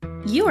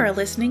You are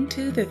listening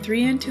to The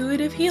Three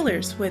Intuitive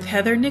Healers with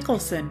Heather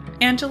Nicholson,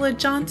 Angela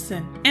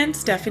Johnson, and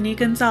Stephanie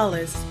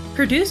Gonzalez.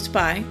 Produced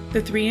by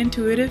The Three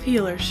Intuitive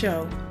Healers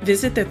Show.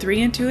 Visit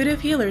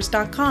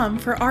the3intuitivehealers.com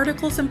for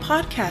articles and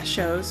podcast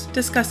shows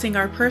discussing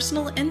our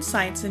personal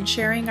insights and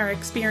sharing our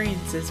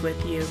experiences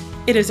with you.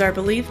 It is our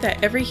belief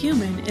that every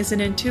human is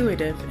an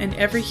intuitive and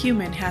every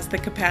human has the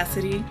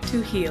capacity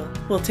to heal.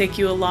 We'll take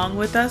you along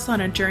with us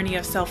on a journey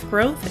of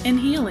self-growth and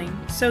healing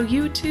so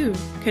you too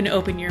can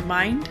open your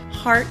mind,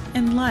 heart,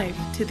 and life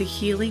to the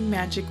healing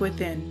magic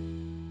within.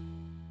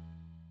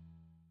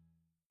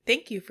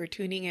 Thank you for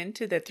tuning in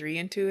to the Three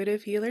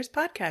Intuitive Healers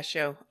podcast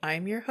show.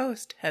 I'm your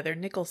host, Heather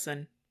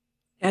Nicholson.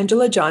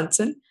 Angela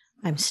Johnson.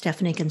 I'm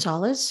Stephanie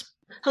Gonzalez.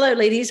 Hello,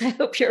 ladies. I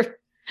hope you're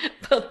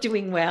both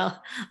doing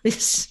well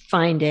this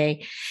fine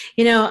day.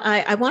 You know,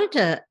 I wanted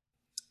to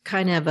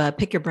kind of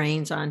pick your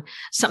brains on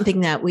something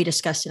that we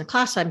discussed in a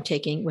class I'm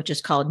taking, which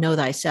is called Know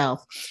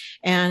Thyself.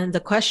 And the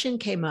question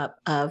came up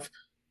of,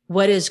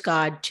 what is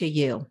God to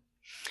you?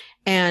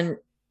 And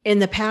in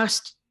the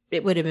past,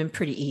 it would have been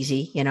pretty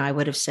easy. You know, I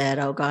would have said,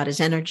 oh, God is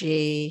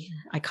energy.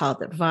 I call it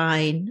the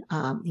divine,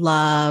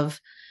 love,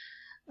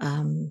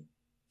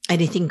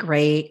 anything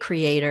great,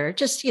 creator.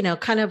 Just, you know,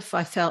 kind of,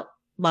 I felt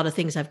a lot of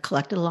things I've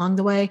collected along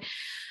the way.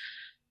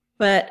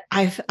 But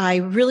I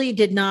really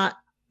did not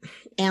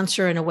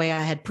answer in a way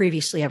I had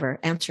previously ever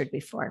answered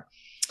before.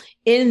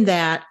 In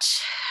that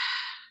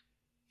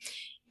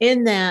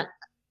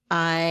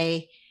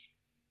I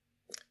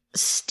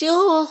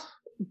still,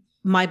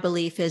 my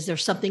belief is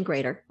there's something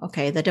greater.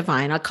 Okay. The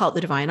divine, I call it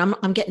the divine. I'm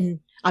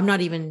not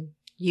even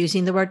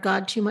using the word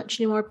God too much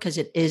anymore because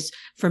it is,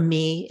 for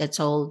me, it's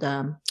old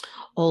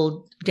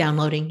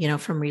downloading, you know,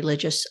 from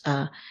religious,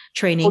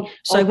 training.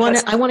 So I want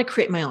to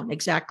create my own.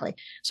 Exactly.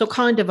 So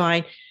call it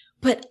divine,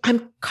 but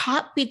I'm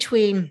caught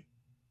between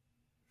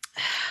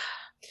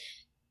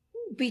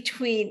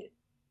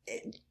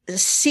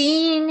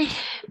seeing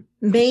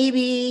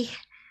maybe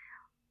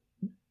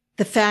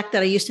the fact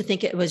that I used to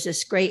think it was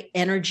this great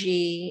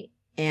energy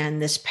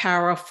and this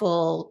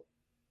powerful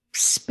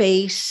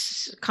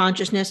space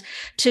consciousness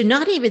to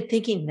not even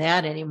thinking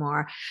that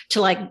anymore,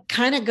 to like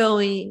kind of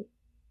going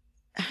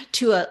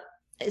to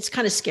it's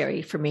kind of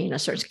scary for me in a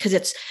certain, because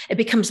it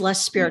becomes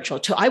less spiritual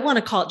I want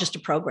to call it just a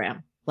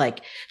program,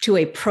 like to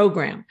a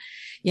program,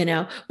 you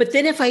know. But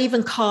then if I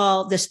even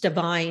call this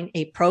divine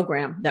a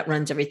program that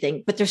runs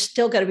everything, but there's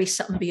still got to be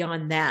something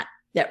beyond that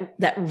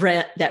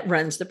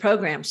runs the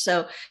program.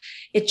 So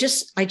I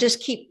just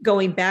keep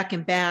going back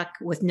and back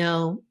with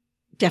no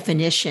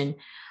definition.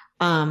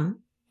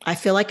 I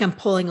feel like I'm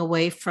pulling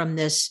away from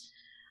this.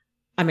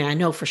 I mean, I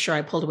know for sure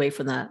I pulled away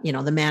from the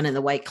man in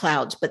the white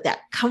clouds, but that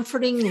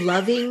comforting,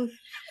 loving,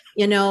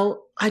 you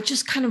know, I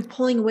just kind of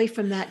pulling away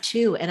from that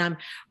too. And I'm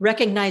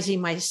recognizing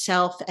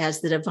myself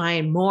as the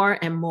divine more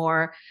and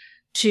more,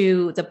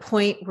 to the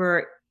point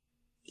where,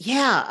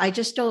 I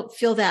just don't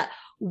feel that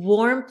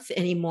warmth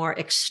anymore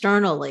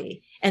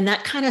externally. And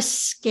that kind of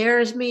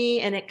scares me.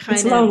 And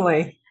it's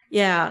lonely.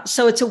 Yeah.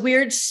 So it's a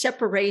weird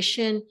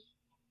separation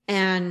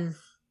and,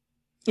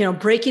 you know,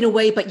 breaking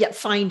away, but yet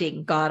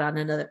finding God on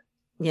another,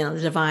 you know,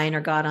 the divine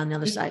or God on the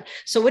other side.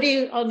 So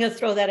I'm going to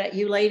throw that at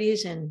you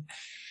ladies and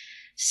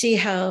see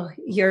how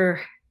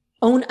your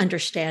own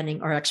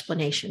understanding or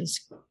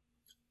explanations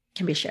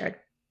can be shared.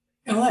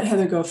 I'll let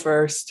Heather go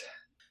first.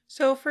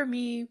 So for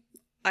me,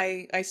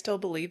 I still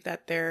believe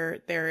that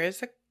there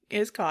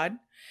is God.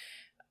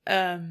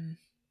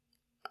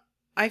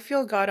 I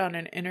feel God on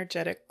an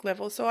energetic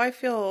level. So I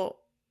feel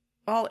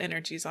all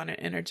energies on an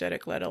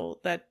energetic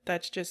level.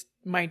 That's just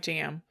my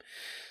jam.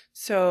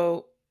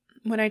 So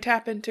when I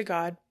tap into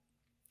God,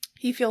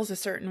 he feels a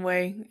certain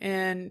way.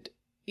 And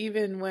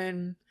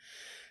even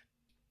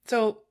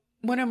so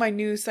one of my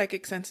new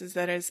psychic senses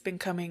that has been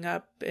coming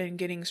up and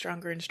getting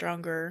stronger and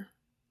stronger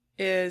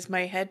is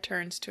my head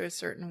turns to a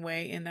certain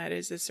way. And that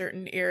is a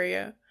certain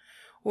area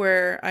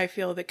where I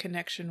feel the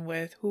connection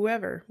with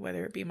whoever,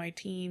 whether it be my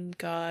team,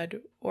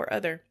 God, or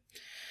other.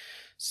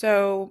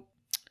 So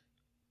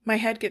my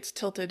head gets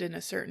tilted in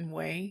a certain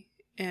way,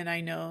 and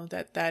I know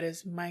that that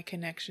is my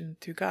connection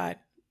to God.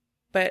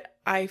 But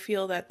I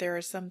feel that there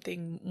is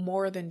something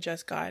more than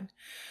just God.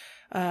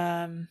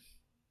 I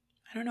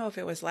don't know if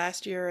it was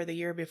last year or the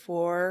year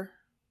before,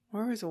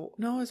 or it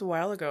was a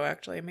while ago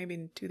actually, maybe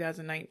in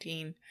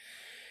 2019.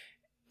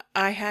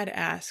 I had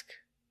asked,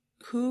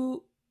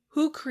 who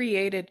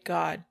created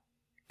God?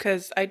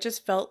 Because I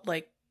just felt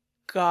like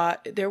God,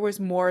 there was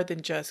more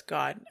than just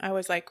God. I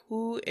was like,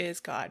 who is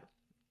God?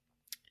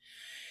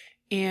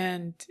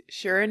 And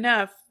sure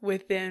enough,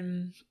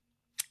 within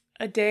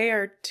a day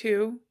or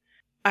two,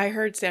 I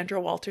heard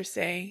Sandra Walter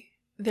say,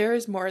 there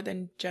is more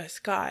than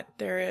just God.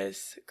 There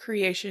is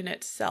creation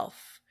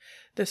itself,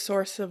 the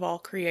source of all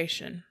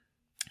creation.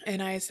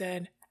 And I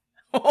said,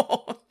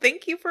 oh,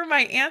 thank you for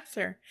my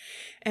answer.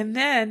 And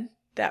then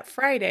that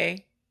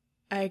Friday,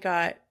 I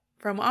got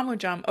from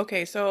Amujam,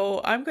 okay,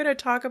 so I'm going to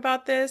talk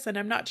about this, and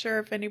I'm not sure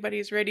if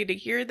anybody's ready to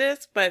hear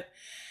this, but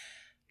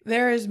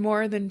there is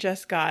more than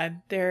just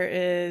God. There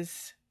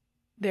is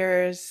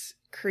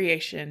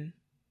creation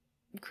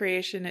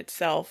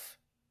itself,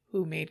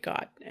 who made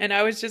God. And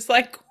I was just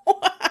like,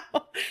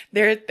 wow,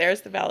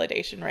 there's the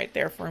validation right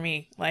there for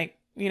me. Like,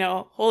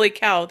 holy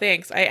cow,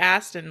 thanks. I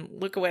asked and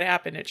look at what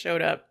happened. It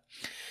showed up.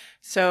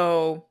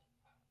 So,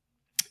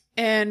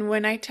 and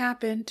when I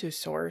tap into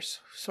source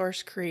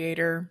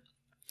creator,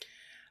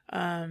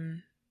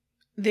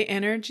 the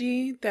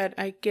energy that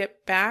I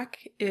get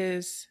back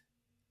is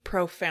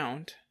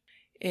profound.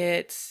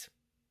 It's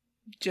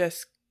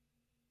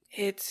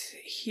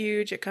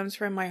huge. It comes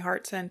from my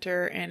heart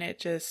center and it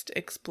just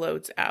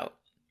explodes out.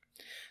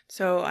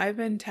 So I've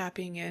been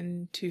tapping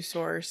into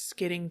source,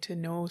 getting to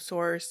know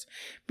source,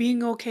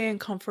 being okay and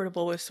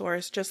comfortable with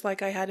source, just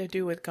like I had to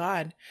do with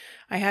God.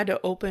 I had to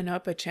open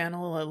up a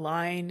channel, a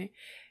line,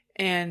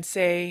 and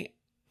say,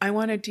 I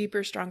want a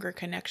deeper, stronger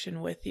connection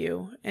with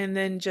you. And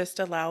then just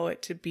allow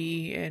it to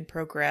be and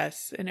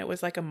progress. And it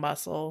was like a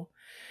muscle.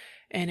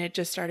 And it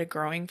just started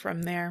growing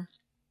from there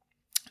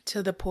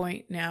to the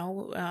point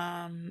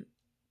now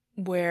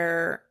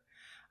where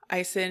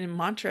I sit in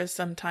mantras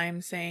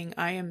sometimes saying,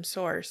 I am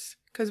source.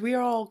 Because we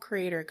are all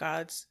creator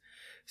gods.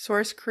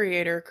 Source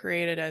creator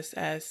created us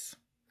as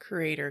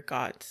creator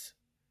gods.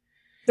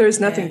 There's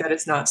nothing that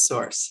is not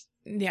source.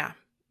 Yeah.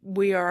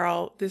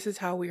 This is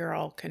how we are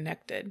all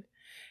connected.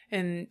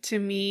 And to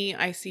me,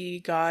 I see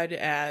God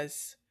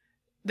as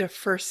the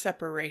first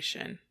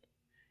separation.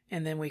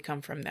 And then we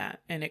come from that.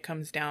 And it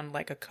comes down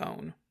like a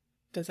cone.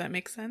 Does that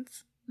make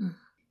sense?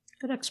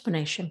 Good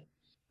explanation.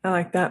 I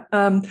like that.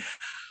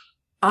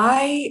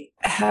 I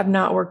have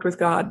not worked with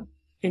God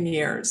in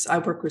years. I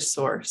work with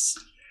source.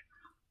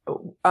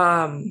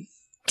 Can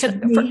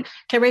I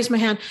raise my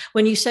hand?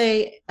 When you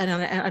say, and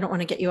I don't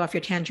want to get you off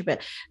your tangent,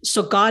 but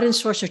so God and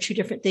source are two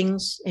different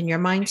things in your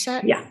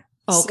mindset? Yeah.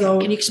 Okay. So,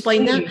 can you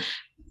explain that?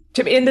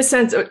 In the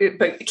sense,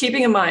 but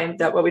keeping in mind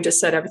that what we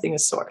just said, everything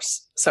is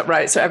source. So,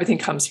 right. So everything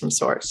comes from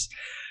source.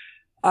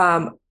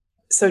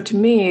 So to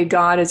me,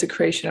 God is a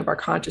creation of our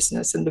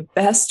consciousness. And the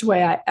best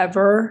way I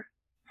ever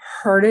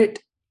heard it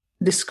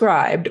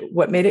described,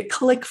 what made it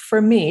click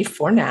for me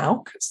for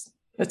now, because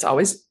it's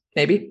always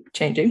maybe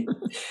changing.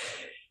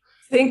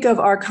 Think of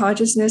our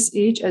consciousness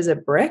each as a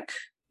brick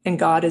and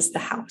God is the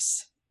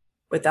house.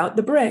 Without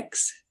the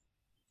bricks,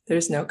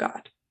 there's no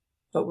God,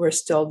 but we're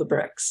still the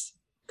bricks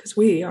because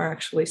we are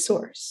actually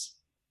source.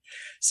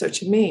 So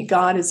to me,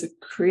 God is a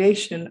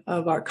creation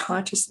of our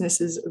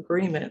consciousness's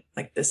agreement,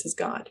 like this is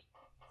God,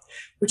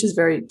 which is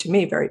to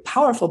me, very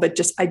powerful, but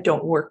just, I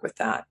don't work with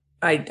that.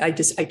 I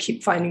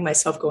keep finding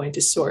myself going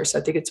to source. I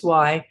think it's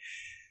why,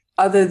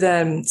 other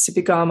than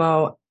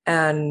Sipigamo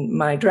and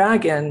my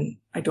dragon,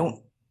 I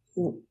don't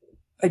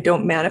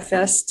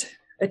manifest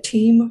a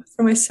team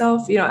for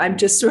myself. I'm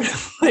just sort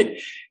of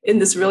like in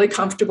this really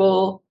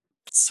comfortable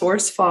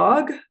source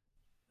fog.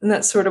 And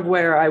that's sort of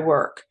where I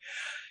work.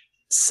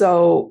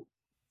 So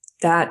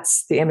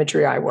that's the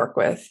imagery I work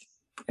with,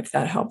 if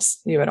that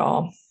helps you at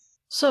all.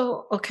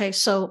 So, okay.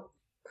 So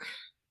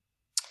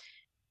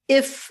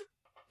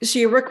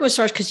you're working with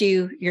source because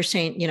you're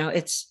saying,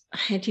 it's, I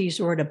had to use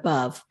the word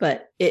above,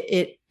 but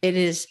it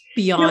is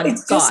beyond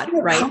it's God, just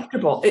more right?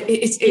 Comfortable.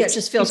 It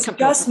just feels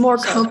comfortable. Just more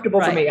comfortable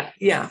for me.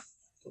 Yeah.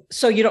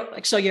 So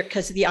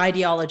because the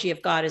ideology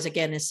of God is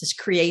this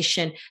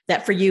creation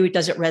that for you, it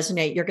doesn't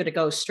resonate. You're going to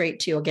go straight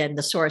to, again,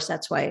 the source.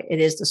 That's why it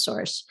is the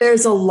source.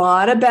 There's a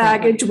lot of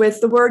baggage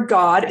with the word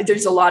God.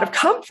 There's a lot of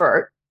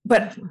comfort,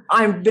 but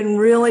I've been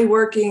really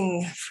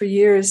working for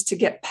years to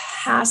get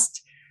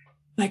past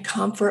my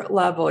comfort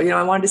level.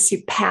 I wanted to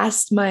see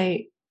past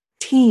my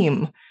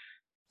team.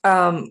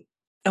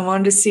 I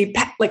wanted to see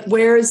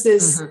where is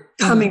this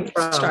coming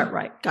from? Start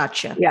right.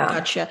 Gotcha. Yeah.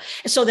 Gotcha.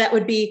 So that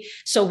would be,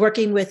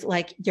 working with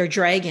your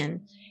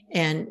dragon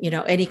and,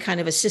 any kind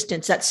of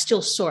assistance, that's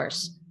still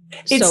source.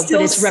 But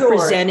it's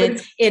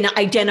represented in an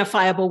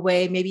identifiable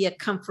way, maybe a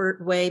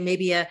comfort way,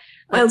 maybe a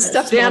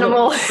stuffed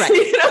animal.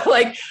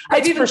 Right.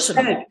 I even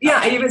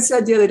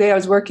said the other day, I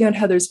was working on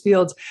Heather's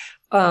Fields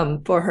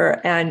for her,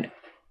 and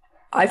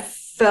I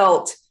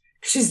felt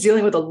she's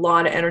dealing with a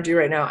lot of energy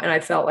right now. And I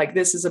felt like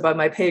this is above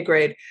my pay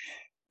grade.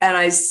 And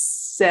I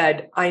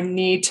said, I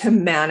need to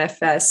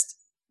manifest.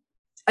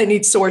 I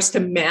need source to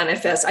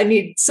manifest. I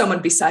need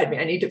someone beside me.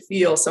 I need to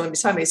feel someone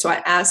beside me. So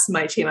I asked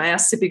my team, I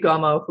asked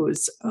Sipigamo,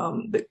 who's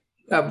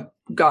the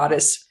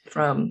goddess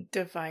from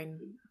divine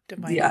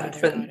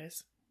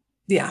goddess.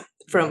 Yeah.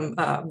 From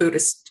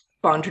Buddhist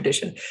Bon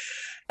tradition.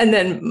 And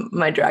then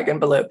my dragon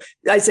Baloo.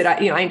 I said, I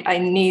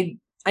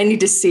need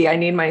to see, I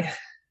need my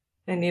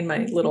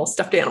little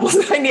stuffed animals.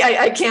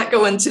 I can't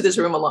go into this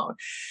room alone.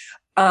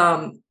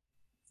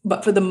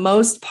 But for the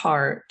most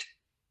part,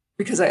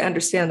 because I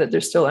understand that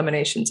there's still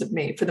emanations of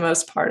me, for the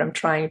most part, I'm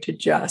trying to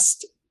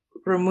just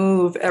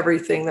remove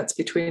everything that's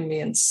between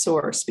me and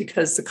source,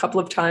 because a couple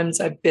of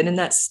times I've been in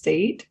that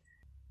state,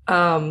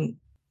 I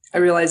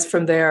realized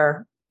from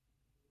there,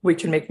 we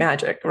can make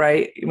magic,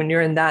 right? When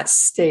you're in that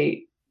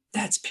state,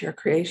 that's pure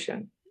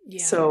creation.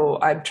 Yeah. So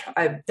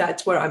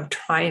that's what I'm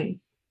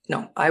trying.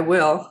 No, I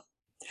will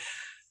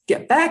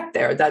get back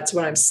there. That's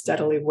what I'm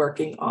steadily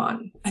working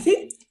on. I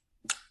think,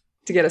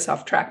 to get us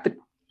off track, but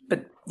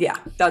but yeah,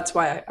 that's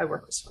why I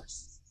work with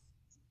source.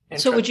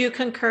 So would you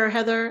concur,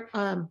 Heather?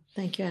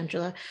 Thank you,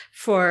 Angela,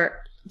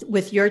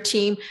 with your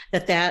team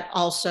that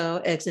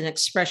also is an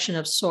expression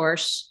of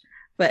source,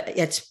 but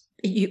it's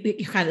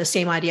you kind of the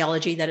same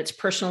ideology, that it's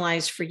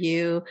personalized for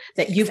you,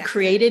 that you've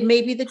created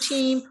maybe the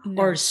team,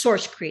 or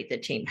source create the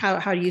team?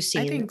 How do you see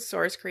it? I think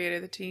source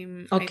created the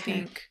team.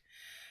 Okay.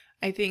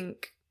 I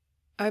think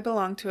I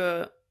belong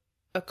to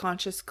a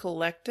conscious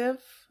collective.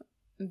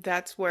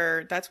 That's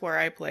where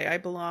I play. I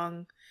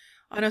belong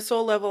on a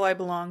soul level. I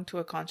belong to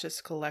a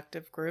conscious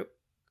collective group.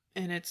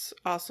 And it's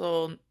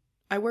also,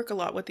 I work a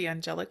lot with the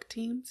angelic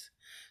teams.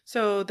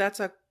 So that's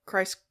a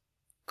Christ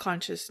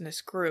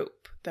consciousness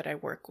group that I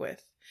work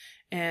with.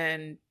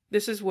 And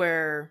this is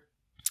what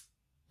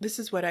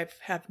I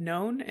have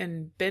known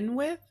and been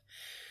with.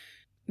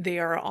 They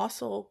are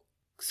also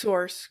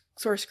source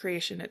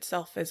creation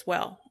itself as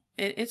well.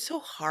 And it's so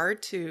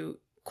hard to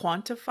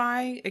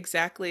quantify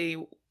exactly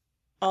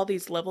all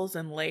these levels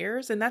and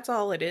layers. And that's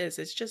all it is.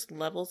 It's just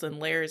levels and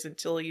layers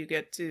until you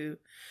get to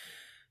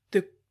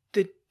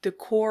the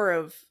core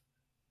of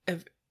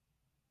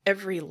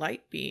every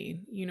light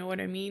being. You know what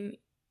I mean?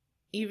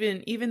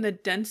 Even the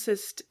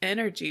densest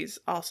energies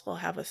also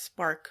have a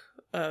spark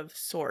of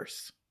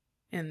source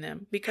in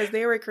them, because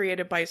they were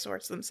created by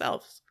source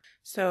themselves.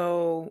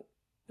 So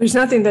there's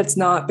nothing that's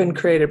not been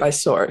created by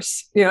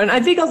source, and I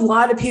think a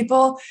lot of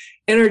people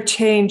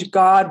interchange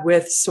God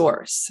with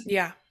source.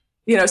 Yeah.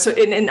 So,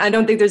 and I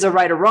don't think there's a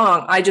right or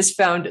wrong. I just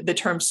found the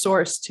term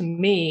source, to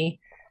me,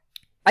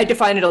 I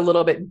define it a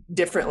little bit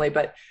differently,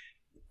 but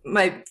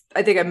I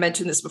think I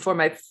mentioned this before,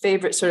 my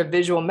favorite sort of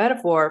visual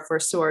metaphor for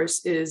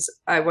source is,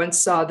 I once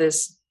saw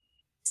this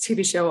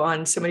TV show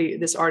on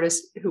this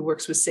artist who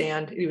works with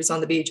sand. He was on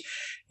the beach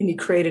and he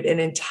created an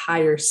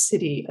entire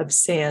city of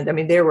sand. I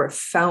mean, there were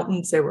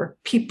fountains, there were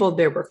people,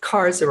 there were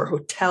cars, there were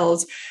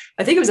hotels.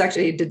 I think it was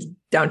actually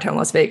downtown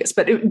Las Vegas,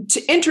 but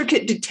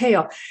intricate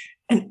detail,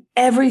 and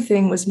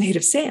everything was made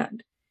of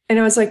sand. And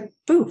I was like,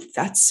 boof,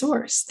 that's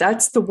source.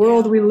 That's the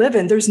world we live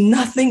in. There's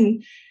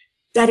nothing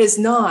that is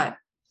not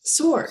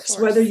source,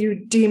 whether you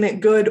deem it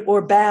good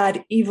or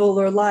bad, evil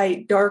or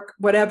light, dark,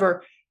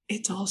 whatever,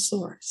 it's all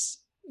source.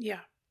 Yeah.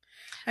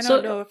 I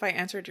don't know if I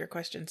answered your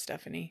question,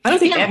 Stephanie. I don't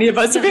think any of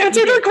us have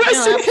answered our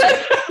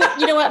question.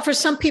 You know what? For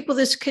some people,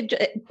 this could,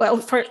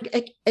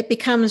 it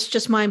becomes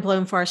just mind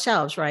blowing for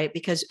ourselves, right?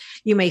 Because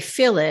you may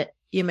feel it,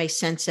 you may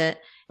sense it,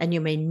 and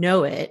you may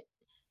know it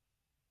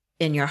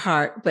in your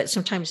heart, but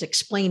sometimes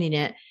explaining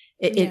it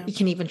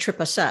can even trip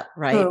us up,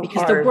 right?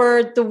 Because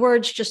the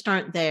words just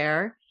aren't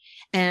there.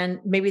 And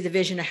maybe the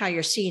vision of how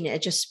you're seeing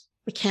it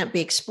can't be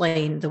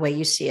explained the way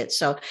you see it.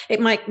 So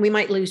we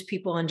might lose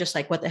people and just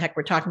like, what the heck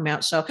we're talking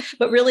about. So,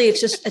 but really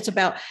it's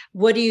about,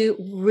 what do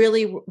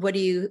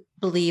you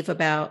believe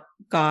about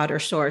God or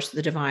source,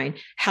 the divine?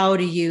 How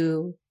do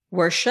you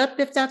worship,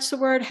 if that's the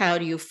word? How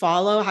do you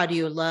follow? How do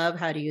you love?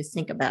 How do you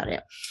think about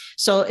it?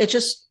 So it's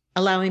just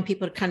allowing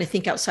people to kind of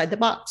think outside the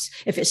box.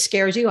 If it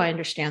scares you, I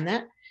understand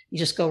that. You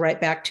just go right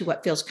back to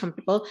what feels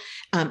comfortable.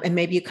 And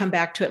maybe you come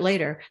back to it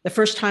later. The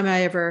first time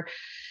I ever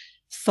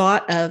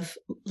thought of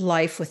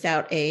life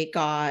without a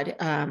God,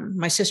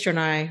 my sister and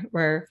I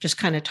were just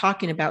kind of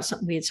talking about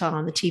something we had saw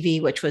on the TV,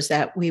 which was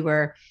that we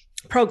were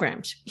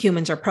programs.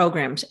 Humans are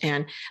programs.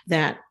 And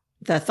that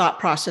the thought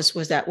process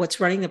was that what's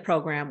running the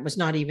program was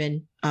not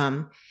even,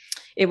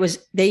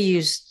 they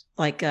used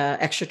like a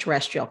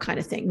extraterrestrial kind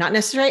of thing, not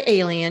necessarily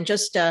alien,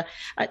 just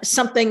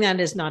something that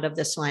is not of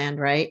this land,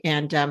 right?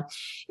 And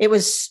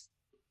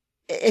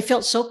it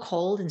felt so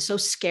cold and so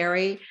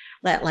scary,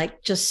 that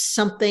like just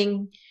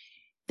something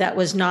that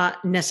was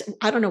not necessary.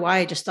 I don't know why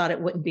I just thought it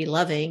wouldn't be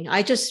loving.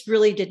 I just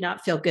really did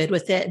not feel good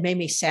with it. It made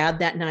me sad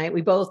that night.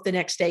 We both the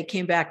next day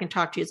came back and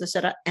talked to you, as I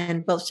said,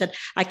 and both said,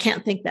 I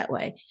can't think that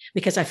way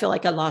because I feel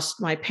like I lost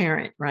my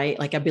parent, right?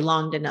 Like I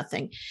belonged to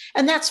nothing.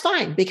 And that's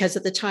fine, because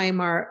at the time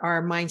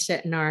our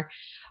mindset and our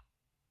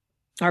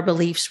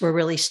beliefs were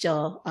really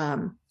still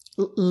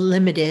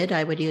limited,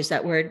 I would use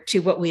that word, to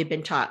what we had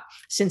been taught.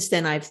 Since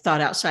then, I've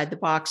thought outside the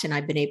box and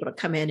I've been able to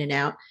come in and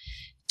out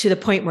to the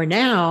point where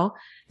now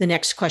the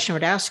next question I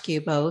would ask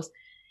you both,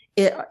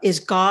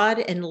 is God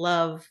and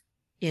love,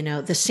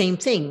 the same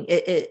thing?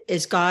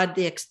 Is God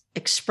the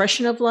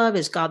expression of love?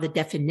 Is God the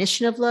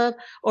definition of love?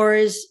 Or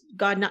is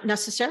God not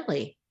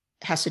necessarily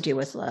has to do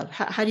with love?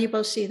 How do you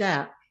both see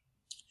that?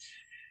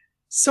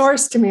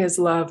 Source to me is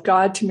love.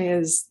 God to me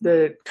is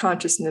the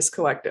consciousness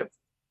collective.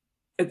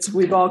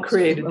 We've all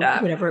created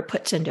that. Whatever it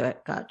puts into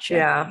it. Gotcha.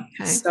 Yeah.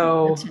 Okay.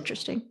 So that's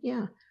interesting.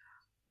 Yeah.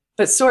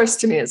 But source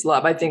to me is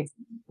love. I think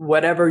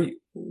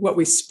what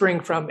we spring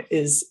from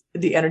is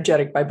the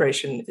energetic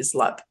vibration is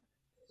love.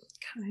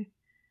 Okay.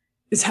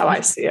 Is how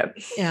I see it.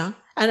 Yeah.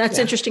 And that's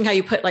interesting how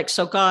you put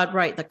so God,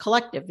 right, the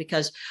collective,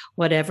 because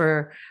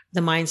whatever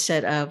the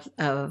mindset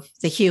of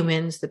the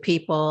humans, the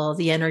people,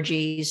 the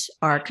energies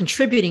are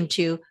contributing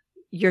to,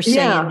 you're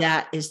saying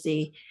that is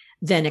the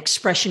then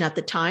expression at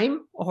the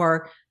time,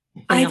 or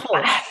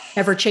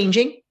ever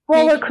changing?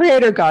 Well, we're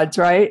creator gods,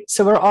 right?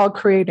 So we're all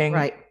creating.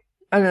 Right.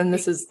 And then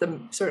this is the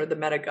sort of the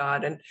meta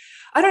God. And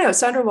I don't know,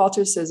 Sandra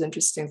Walters says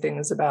interesting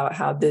things about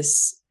how I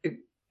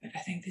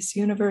think this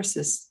universe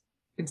is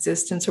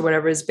existence or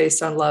whatever is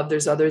based on love.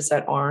 There's others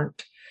that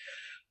aren't.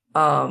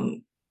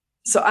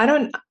 So I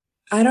don't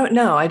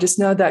know. I just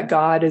know that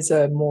God is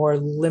a more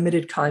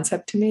limited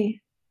concept to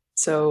me.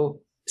 So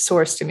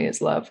source to me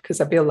is love,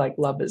 because I feel like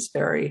love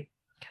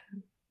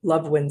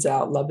wins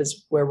out. Love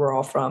is where we're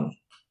all from.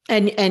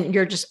 And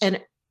you're just,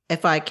 and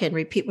if I can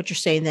repeat what you're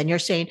saying, then you're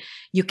saying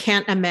you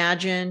can't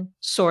imagine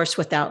source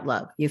without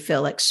love. You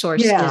feel like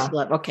source is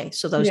love. Okay.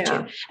 So those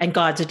two, and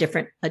God's a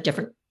different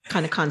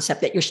kind of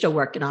concept that you're still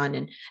working on.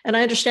 And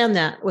I understand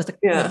that with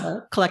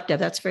a collective.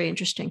 That's very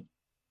interesting.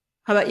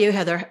 How about you,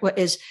 Heather? What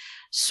is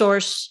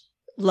source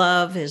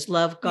love? Is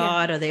love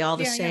God? Are they all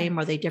the same?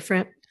 Are they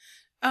different?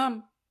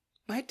 I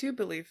do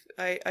believe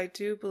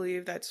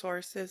that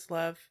source is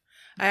love.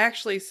 I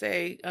actually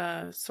say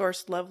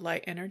source love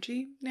light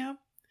energy now.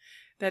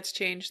 That's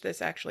changed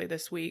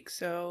this week.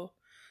 So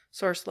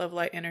source love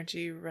light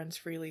energy runs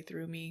freely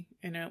through me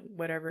in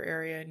whatever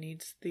area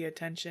needs the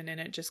attention, and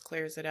it just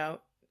clears it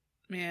out.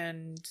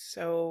 And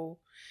so,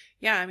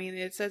 yeah, I mean,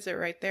 it says it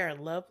right there,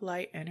 love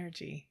light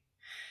energy.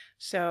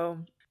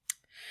 So,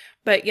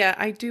 but yeah,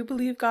 I do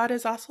believe God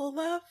is also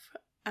love.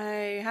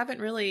 I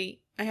haven't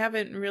really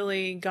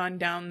gone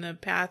down the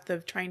path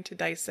of trying to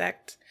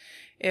dissect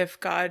if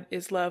God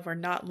is love or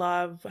not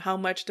love. How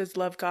much does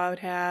love God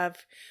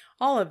have?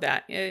 All of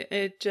that.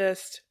 It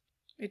just,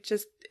 I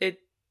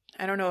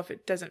don't know if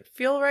it doesn't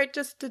feel right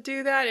just to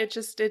do that. It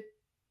just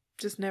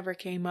never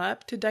came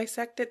up to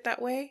dissect it that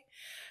way.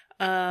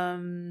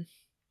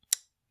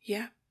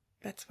 Yeah,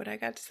 that's what I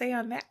got to say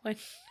on that one.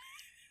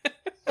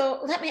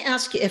 So let me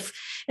ask you,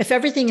 if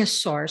everything is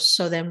source,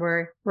 so then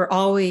we're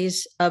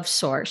always of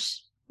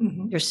source.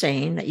 Mm-hmm. You're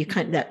saying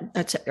that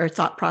that's our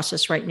thought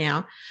process right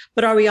now,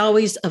 but are we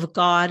always of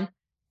God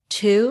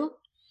too,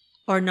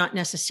 or not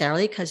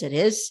necessarily, because it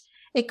is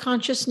a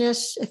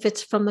consciousness if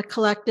it's from the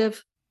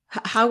collective?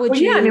 How would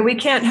you? Yeah, I mean, we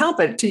can't help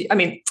it.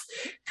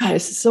 God,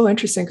 this is so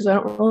interesting because I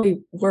don't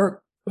really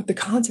work with the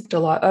concept a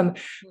lot.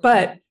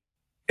 But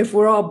if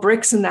we're all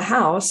bricks in the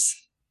house,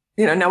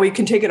 now we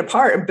can take it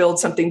apart and build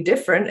something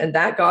different, and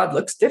that God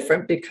looks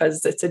different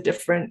because it's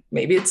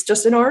maybe it's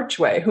just an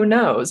archway, who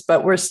knows,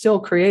 but we're still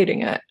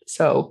creating it.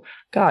 So,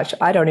 gosh,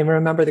 I don't even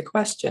remember the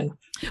question.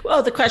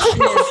 Well, the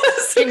question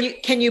is,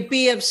 can you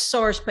be of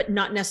source, but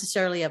not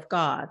necessarily of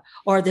God?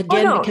 Or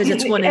because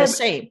it's one and the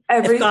same.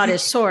 If God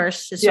is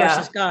source, the source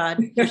is God,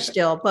 you're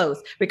still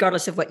both,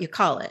 regardless of what you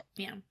call it.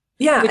 Yeah.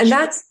 Yeah. And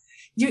that's,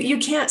 you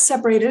can't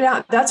separate it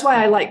out. That's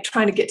why I like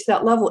trying to get to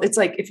that level. It's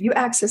like, if you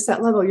access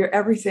that level, you're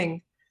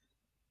everything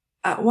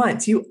at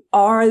once. You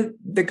are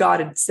the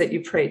gods that you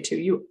pray to.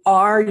 You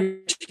are your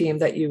team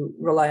that you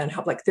rely on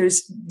help. Like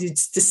it's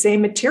the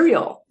same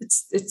material.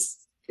 It's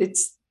the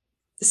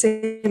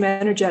same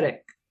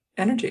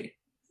energy.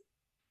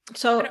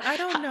 So I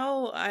don't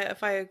know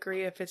if I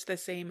agree if it's the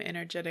same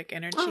energetic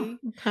energy. Oh,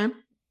 okay.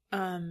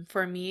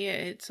 For me,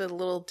 it's a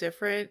little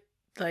different.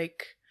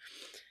 Like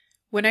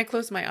when I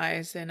close my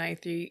eyes and I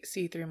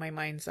see through my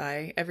mind's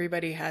eye,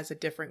 everybody has a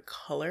different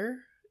color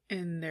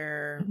in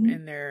their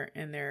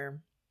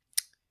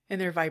in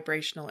their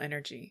vibrational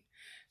energy.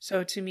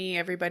 So to me,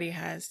 everybody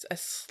has a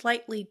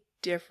slightly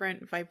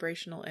different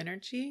vibrational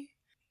energy.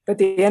 But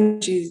the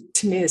energy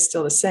to me is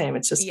still the same.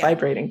 It's just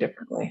vibrating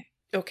differently.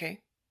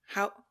 Okay.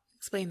 How?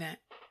 Explain that.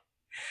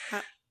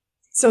 How?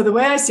 So the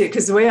way I see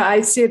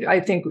it, I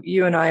think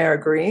you and I are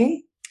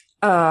agreeing.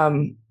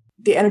 The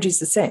energy is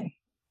the same.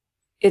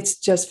 It's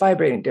just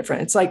vibrating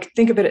different. It's like,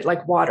 think of it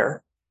like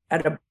water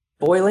at a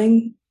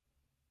boiling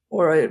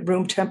or a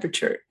room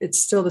temperature.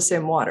 It's still the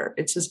same water.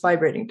 It's just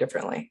vibrating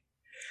differently.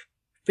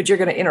 But you're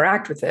going to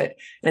interact with it,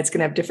 and it's going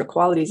to have different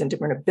qualities and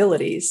different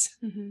abilities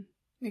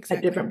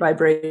at different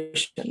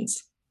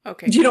vibrations.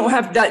 Okay. You don't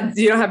have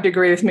to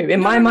agree with me. In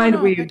my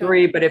mind, we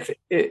agree. But if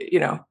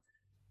no,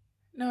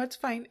 it's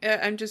fine.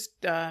 I'm just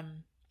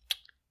I'm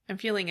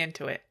feeling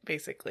into it,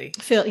 basically.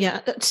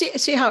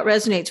 See how it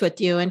resonates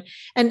with you, and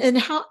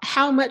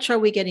how much are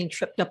we getting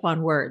tripped up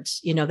on words?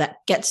 That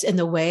gets in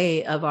the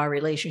way of our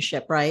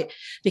relationship, right?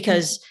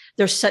 Because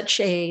there's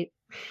such a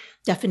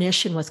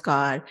definition with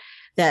God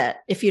that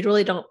if you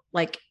really don't,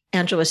 like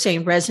Angela was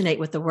saying, resonate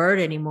with the word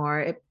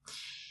anymore,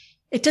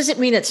 it doesn't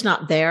mean it's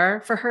not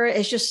there for her.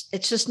 It's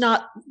just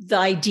not the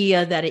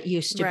idea that it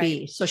used to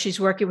be. So she's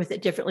working with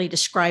it differently,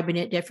 describing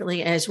it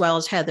differently, as well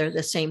as Heather,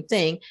 the same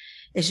thing.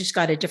 It's just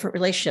got a different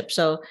relationship.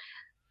 So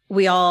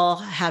we all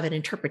have an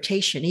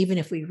interpretation, even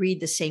if we read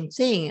the same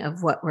thing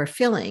of what we're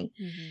feeling.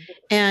 Mm-hmm.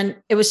 And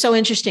it was so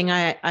interesting.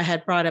 I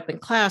had brought up in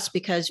class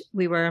because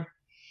we were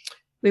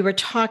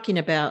talking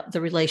about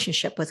the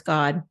relationship with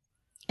God,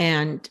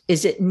 and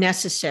is it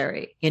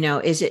necessary?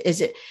 Is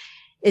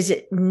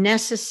it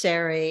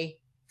necessary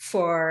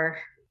for,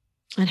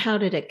 and how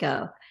did it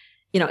go?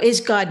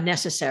 Is God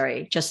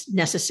necessary? Just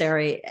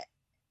necessary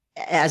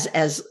as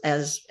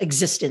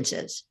existence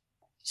is.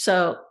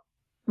 So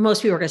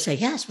most people are going to say,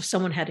 yes, well,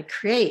 someone had to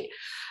create.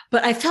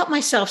 But I felt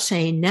myself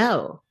saying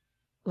no.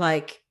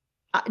 Like,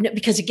 No,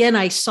 because again,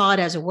 I saw it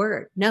as a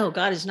word. No,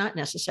 God is not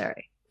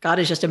necessary. God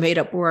is just a made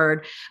up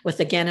word with,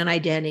 again, an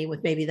identity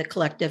with maybe the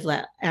collective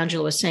that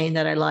Angela was saying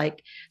that I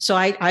like. So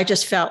I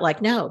just felt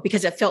like, no,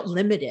 because it felt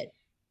limited,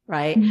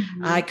 right? Mhm.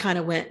 I kind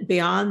of went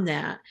beyond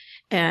that.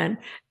 And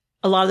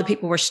a lot of the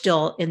people were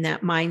still in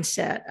that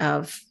mindset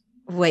of,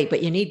 wait,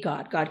 but you need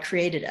God. God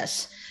created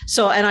us.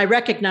 So, and I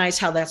recognize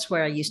how that's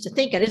where I used to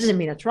think. And it doesn't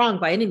mean it's wrong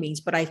by any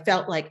means, but I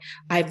felt like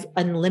I've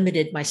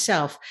unlimited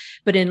myself.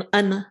 But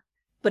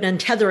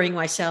untethering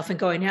myself and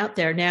going out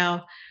there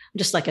now, I'm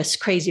just like a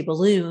crazy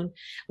balloon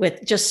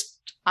with just,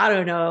 I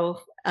don't know.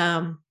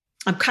 I'm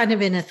kind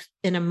of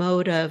in a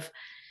mode of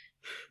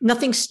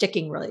nothing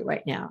sticking really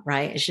right now,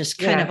 right? It's just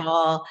kind of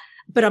all,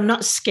 but I'm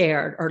not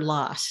scared or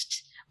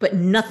lost, but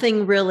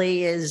nothing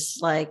really is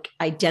like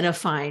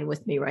identifying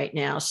with me right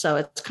now. So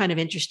it's kind of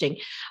interesting.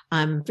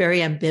 I'm very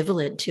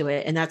ambivalent to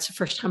it. And that's the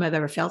first time I've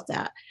ever felt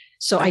that.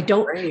 So I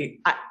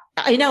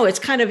know it's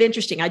kind of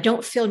interesting. I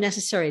don't feel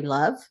necessary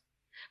love,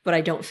 but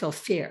I don't feel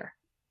fear.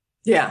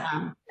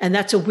 Yeah. And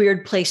that's a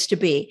weird place to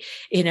be,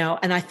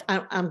 and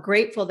I'm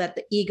grateful that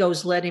the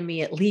ego's letting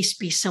me at least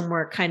be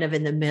somewhere kind of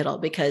in the middle,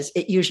 because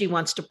it usually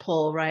wants to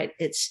pull, right?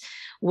 It's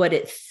what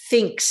it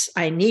thinks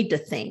I need to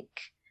think.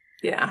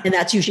 Yeah. And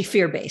that's usually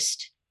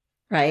fear-based,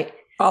 right?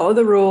 Follow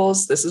the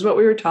rules. This is what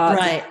we were taught.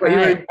 Right. What you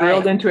were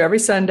drilled into every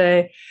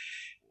Sunday.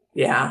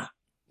 Yeah.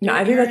 No,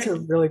 I think that's a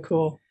really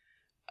cool.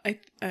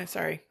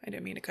 Sorry, I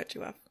didn't mean to cut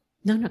you off.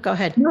 No, go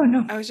ahead.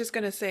 No. I was just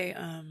gonna say,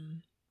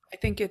 I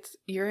think it's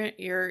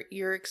you're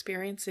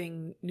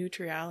experiencing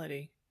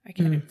neutrality. I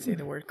can't even say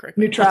the word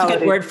correctly. Neutrality.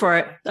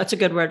 That's a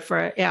good word for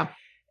it. Yeah.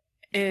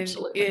 And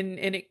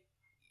Absolutely.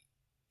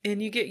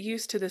 and you get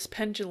used to this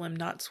pendulum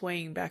not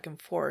swaying back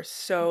and forth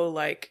so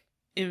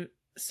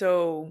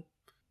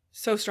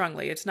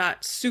strongly. It's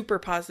not super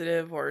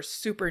positive or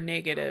super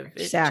negative.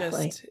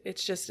 Exactly.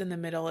 It's just in the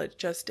middle. It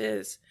just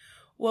is.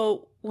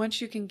 Well, once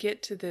you can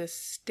get to this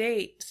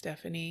state,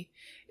 Stephanie,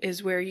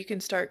 is where you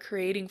can start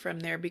creating from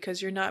there, because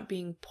you're not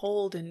being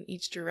pulled in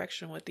each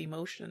direction with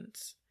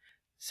emotions.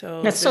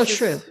 So that's so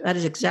true. That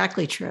is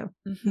exactly true.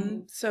 Mm-hmm.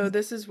 So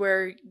this is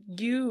where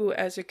you,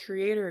 as a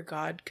creator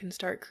God, can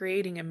start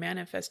creating and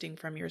manifesting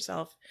from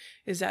yourself,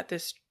 is at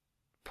this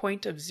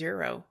point of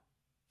zero.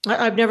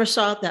 I've never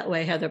saw it that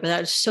way, Heather, but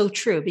that is so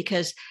true,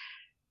 because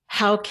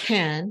how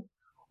can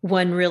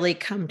one really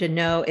come to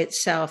know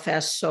itself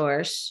as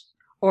source,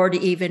 or to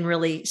even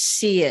really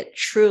see it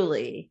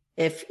truly,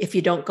 if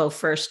you don't go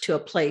first to a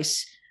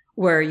place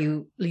where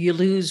you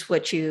lose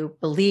what you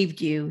believed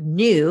you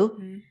knew,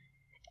 mm-hmm.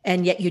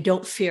 and yet you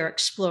don't fear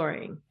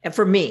exploring. And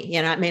for me,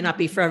 it may not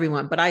be for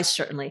everyone, but I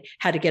certainly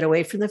had to get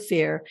away from the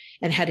fear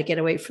and had to get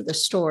away from the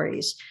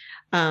stories.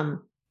 And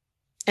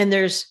I'm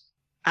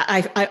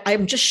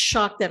just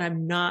shocked that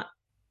I'm not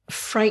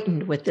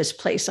frightened with this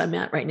place I'm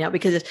at right now,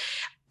 because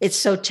it's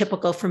so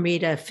typical for me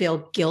to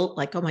feel guilt,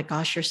 like, oh my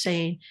gosh, you're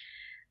saying,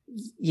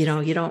 you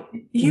don't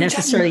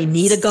necessarily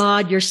need a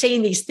God. You're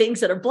saying these things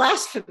that are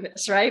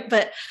blasphemous, right?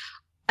 But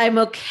I'm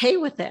okay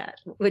with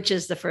that, which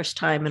is the first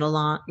time in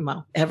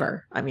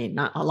ever. I mean,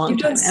 not a long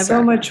time. You've done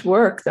so much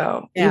work,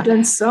 though. Yeah. You've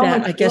done so much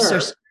work. I guess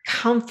there's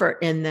comfort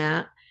in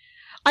that.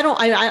 I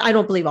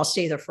don't believe I'll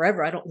stay there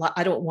forever. I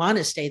don't want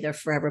to stay there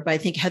forever, but I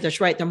think Heather's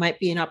right. There might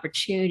be an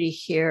opportunity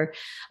here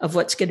of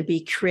what's going to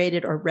be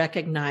created or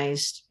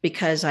recognized,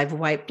 because I've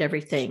wiped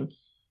everything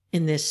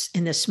in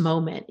this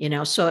moment,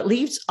 so it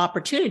leaves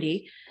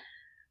opportunity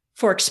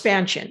for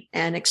expansion,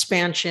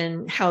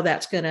 how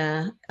that's going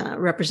to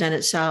represent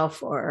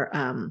itself or,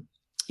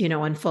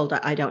 unfold.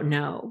 I don't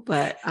know,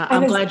 but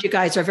I'm glad you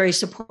guys are very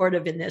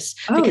supportive in this,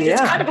 because it's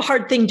kind of a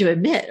hard thing to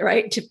admit,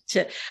 right?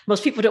 To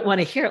most people don't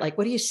want to hear it. Like,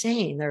 what are you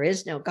saying? There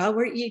is no God.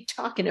 What are you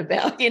talking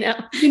about?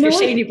 You're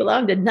saying you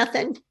belong to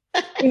nothing.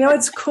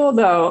 It's cool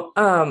though,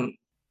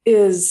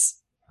 is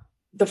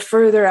the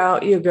further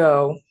out you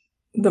go,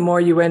 the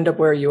more you end up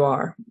where you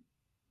are.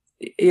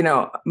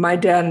 My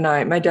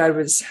dad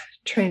was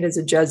trained as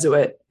a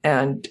Jesuit,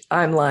 and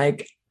I'm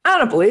like, I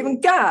don't believe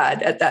in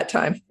God at that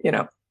time.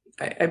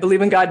 I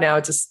believe in God now.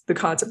 It's just the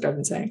concept I've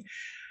been saying.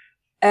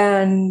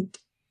 And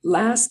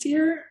last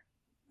year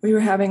we were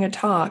having a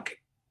talk,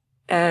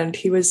 and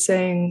he was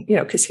saying,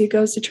 because he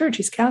goes to church,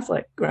 he's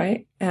Catholic,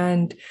 right?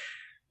 And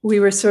we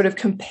were sort of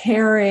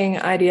comparing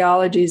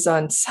ideologies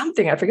on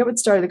something. I forget what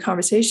started the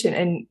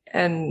conversation.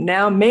 And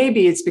now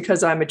maybe it's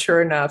because I'm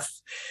mature enough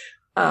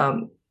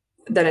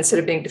that instead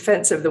of being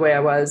defensive the way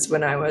I was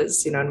when I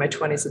was, in my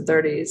 20s and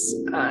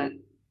 30s,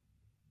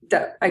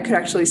 that I could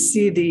actually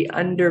see the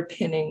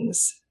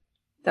underpinnings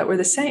that were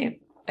the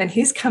same. And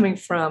he's coming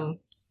from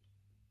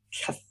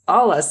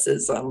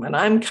Catholicism, and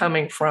I'm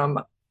coming from,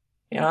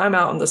 I'm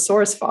out in the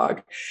source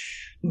fog,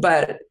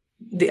 but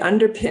the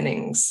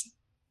underpinnings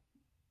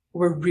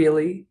were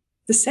really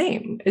the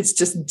same. It's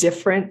just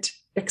different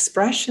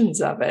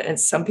expressions of it. And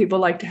some people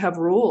like to have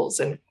rules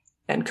and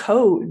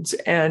codes,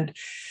 and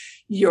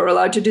you're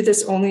allowed to do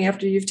this only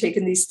after you've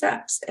taken these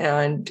steps.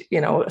 And,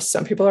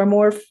 some people are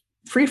more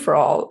free for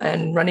all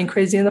and running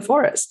crazy in the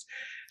forest.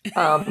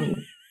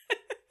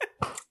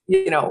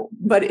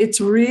 but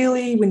it's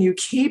really when you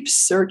keep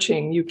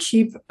searching,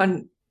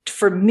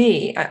 for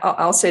me,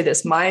 I'll say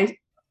this,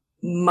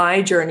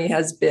 my journey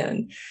has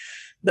been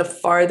the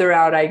farther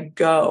out I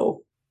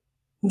go,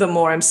 the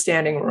more I'm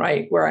standing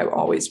right where I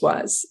always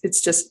was.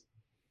 It's just,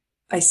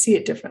 I see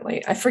it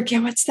differently. I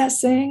forget, what's that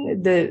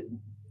saying? The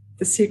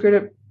secret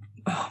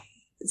of,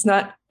 it's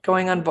not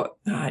going on,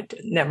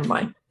 never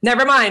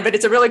mind, but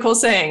it's a really cool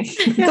saying.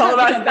 It's all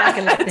about,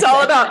 it's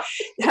all about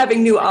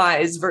having new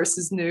eyes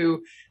versus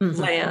new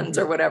lands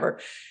or whatever.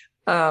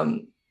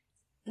 Like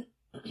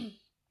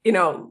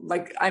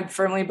I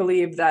firmly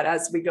believe that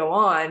as we go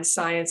on,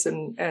 science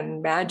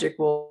and magic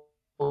will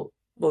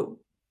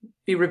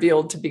be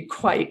revealed to be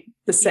quite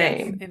the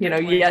same.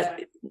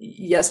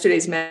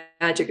 Yesterday's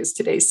magic is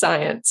today's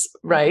science,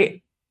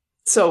 right?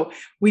 So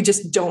we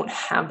just don't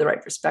have the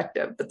right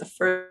perspective. But the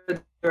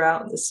further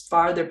out and the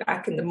farther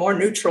back and the more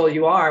neutral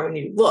you are when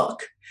you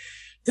look,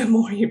 the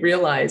more you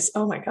realize,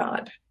 oh my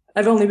God,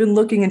 I've only been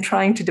looking and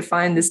trying to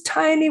define this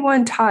tiny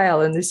one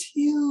tile in this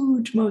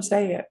huge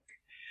mosaic.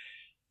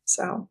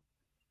 So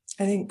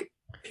I think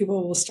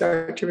people will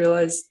start to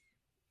realize,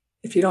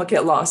 if you don't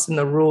get lost in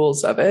the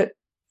rules of it,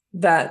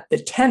 that the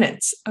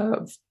tenets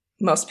of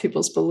most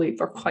people's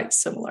belief are quite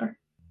similar.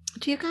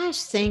 Do you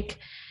guys think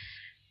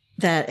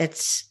that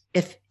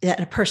that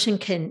a person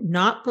can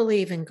not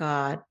believe in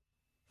God,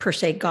 per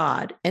se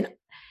God,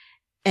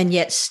 and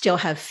yet still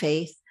have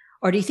faith?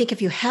 Or do you think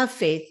if you have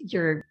faith,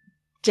 you're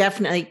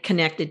definitely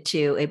connected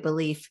to a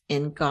belief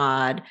in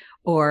God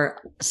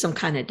or some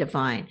kind of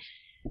divine?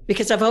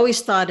 Because I've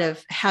always thought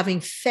of having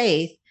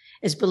faith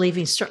as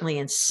believing certainly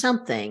in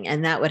something,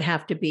 and that would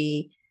have to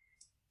be,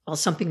 well,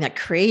 something that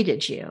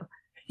created you.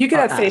 You can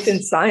have faith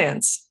in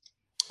science.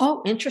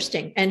 Oh,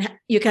 interesting. And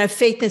you can have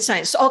faith in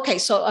science. Okay,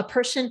 so a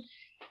person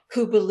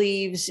who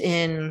believes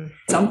in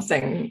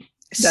something,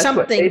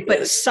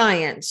 but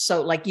science.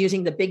 So like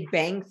using the Big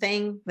Bang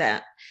thing,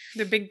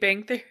 the Big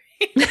Bang theory.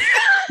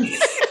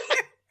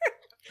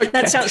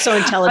 That sounds so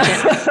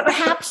intelligent.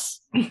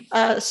 Perhaps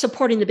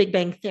supporting the Big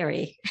Bang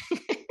theory.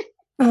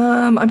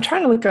 I'm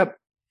trying to look up,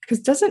 because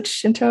doesn't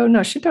Shinto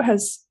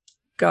has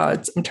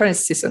gods. I'm trying to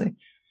see something.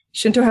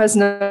 Shinto has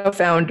no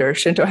founder.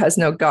 Shinto has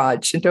no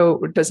God. Shinto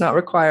does not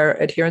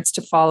require adherents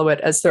to follow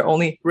it as their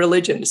only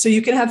religion. So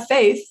you can have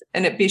faith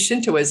and it be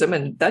Shintoism,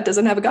 and that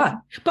doesn't have a God.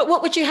 But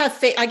what would you have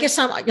faith? I guess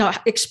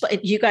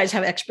you guys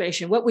have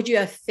explanation. What would you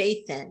have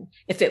faith in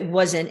if it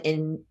wasn't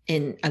in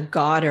a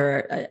God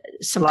or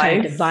some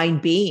kind of divine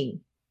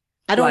being?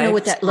 I don't know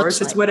what that looks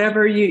like.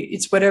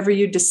 It's whatever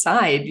you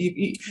decide.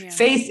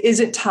 Faith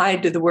isn't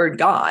tied to the word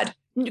God.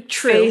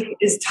 True. Faith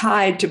is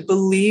tied to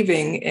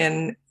believing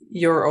in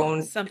your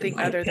own something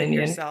other than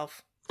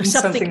yourself.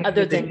 Something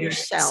other than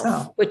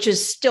yourself, which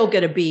is still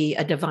going to be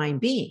a divine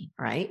being,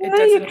 right? It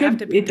doesn't have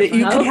to be divine.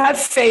 You could have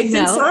faith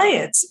in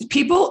science.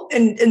 People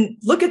and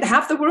look at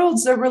half the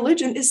world's their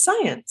religion is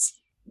science.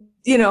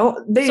 They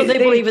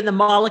believe in the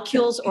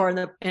molecules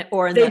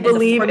they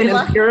believe in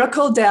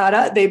empirical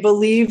data. They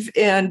believe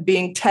in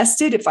being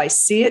tested. If I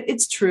see it,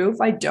 it's true. If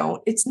I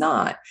don't, it's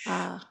not.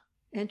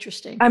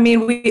 Interesting. I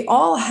mean, we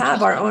all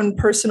have our own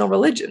personal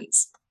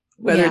religions,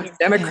 whether it's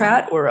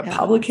Democrat or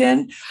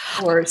Republican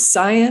or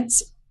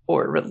science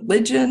or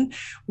religion.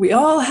 We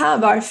all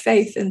have our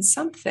faith in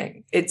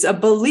something. It's a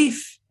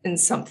belief in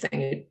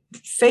something.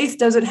 Faith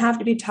doesn't have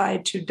to be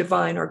tied to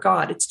divine or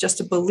God. It's just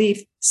a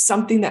belief,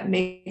 something that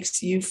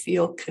makes you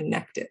feel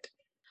connected.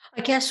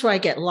 I guess where I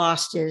get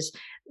lost is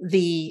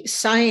the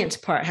science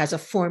part has a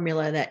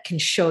formula that can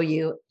show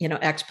you,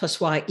 X plus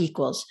Y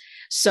equals.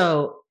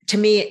 So to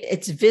me,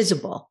 it's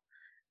visible.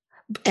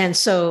 And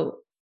so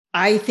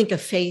I think of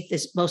faith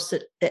as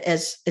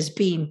as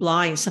being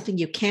blind, something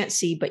you can't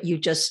see, but you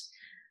just,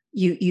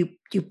 you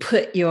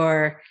put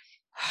your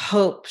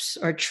hopes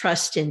or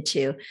trust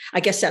into. I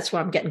guess that's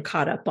what I'm getting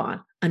caught up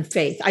on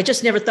faith. I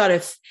just never thought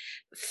of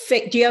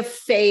faith. Do you have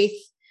faith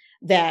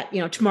that,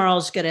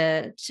 tomorrow's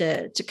going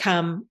to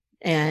come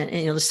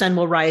and the sun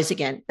will rise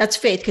again? That's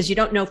faith, because you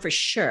don't know for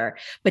sure.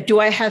 But do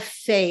I have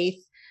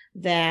faith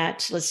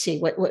that, let's see,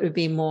 what would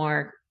be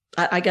more,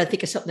 I got to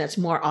think of something that's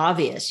more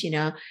obvious,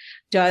 Do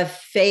I have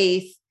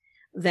faith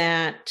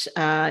that,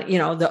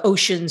 the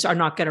oceans are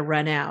not going to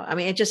run out? I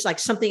mean, it's just like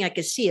something I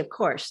could see, of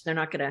course, they're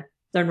not going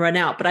to run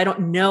out, but I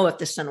don't know if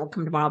the sun will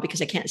come tomorrow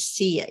because I can't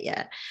see it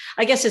yet.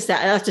 I guess it's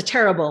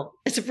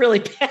it's a really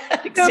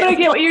bad example. No, I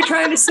get what you're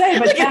trying to say,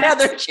 but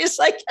Heather, she's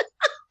like,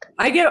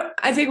 I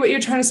think what you're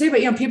trying to say,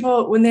 but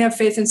people, when they have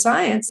faith in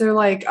science, they're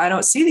like, I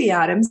don't see the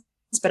atoms,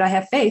 but I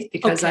have faith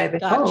because I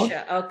have hope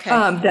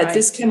that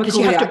this chemical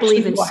you have to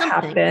believe in will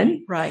something.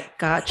 Happen. Right.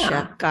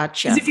 Gotcha.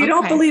 Because if you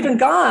don't believe in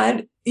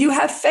God, you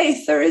have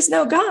faith. There is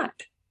no God.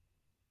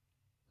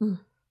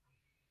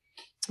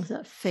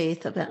 That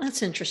faith of that.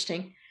 That's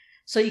interesting.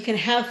 So you can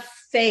have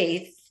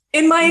faith,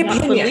 in my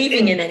opinion,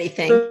 believing in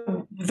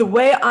anything. The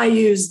way I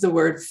use the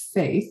word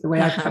faith, the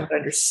way I come to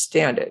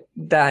understand it,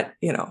 that,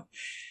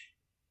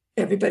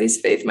 everybody's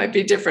faith might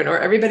be different, or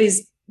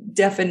everybody's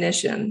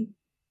definition.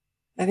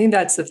 I think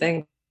that's the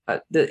thing,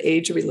 the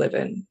age we live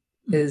in.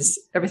 is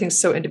everything's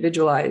so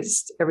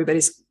individualized.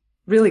 Everybody's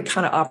really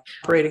kind of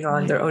operating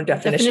on their own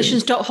definitions.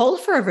 Definitions don't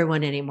hold for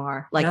everyone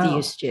anymore like they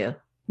used to.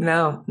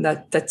 No,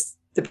 that's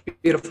the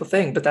beautiful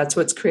thing, but that's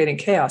what's creating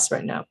chaos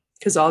right now,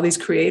 because all these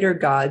creator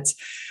gods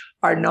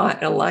are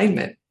not in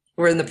alignment.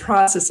 We're in the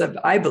process of,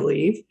 I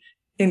believe,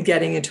 in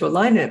getting into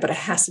alignment, but it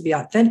has to be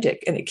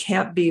authentic, and it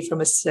can't be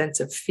from a sense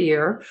of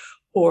fear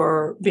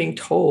or being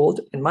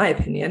told, in my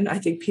opinion. I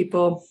think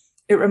people,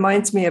 it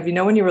reminds me of,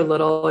 when you were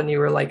little and you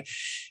were like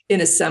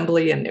in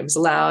assembly and it was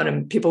loud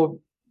and people,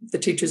 the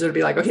teachers would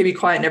be like, okay, be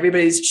quiet. And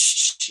everybody's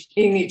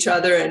shhing each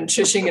other and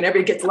shushing, and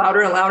everybody gets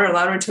louder and louder and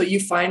louder until you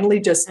finally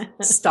just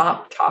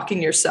stop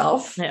talking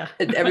yourself. Yeah.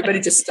 And everybody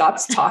just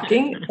stops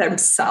talking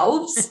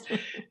themselves.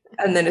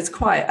 And then it's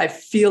quiet. I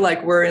feel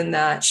like we're in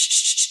that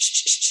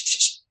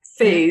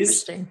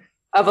phase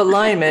of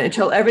alignment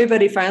until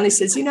everybody finally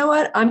says, you know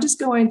what, I'm just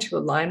going to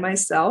align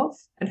myself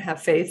and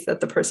have faith that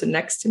the person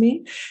next to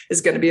me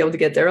is going to be able to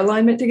get their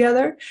alignment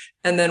together.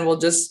 And then we'll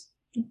just,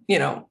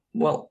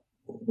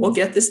 we'll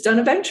get this done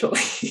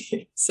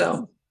eventually.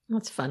 So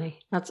that's funny.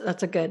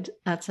 That's a good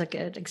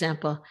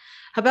example.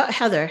 How about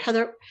Heather?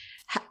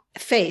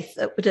 Faith,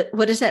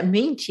 what does that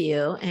mean to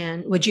you?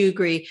 And would you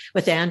agree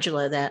with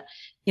Angela that,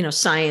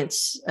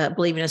 science,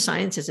 believing in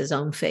science is his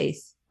own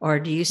faith? Or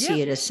do you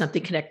see it as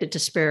something connected to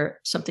spirit,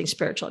 something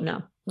spiritual?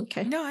 No.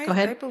 Okay. No, Go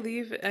ahead. I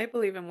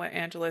believe in what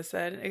Angela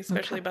said,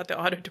 especially about the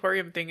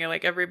auditorium thing.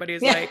 Like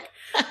everybody's like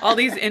all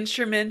these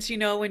instruments,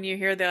 when you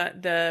hear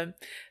the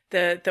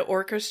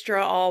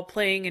orchestra all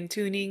playing and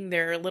tuning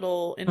their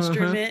little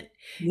instrument,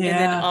 and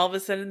then all of a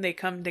sudden they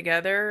come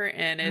together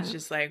and it's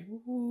just like,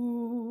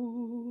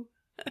 woo.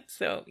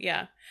 So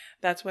yeah,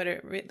 that's what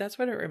it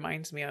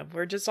reminds me of.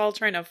 We're just all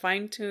trying to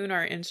fine tune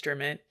our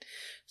instrument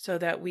so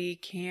that we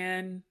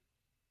can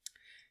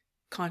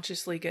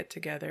consciously get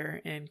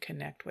together and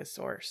connect with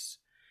source.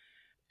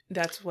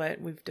 That's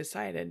what we've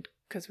decided,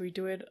 because we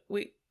do it,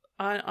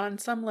 on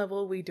some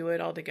level we do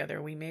it all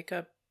together. We make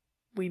up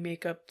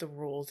the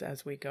rules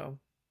as we go.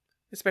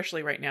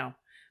 Especially right now,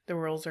 the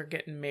rules are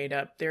getting made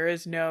up. There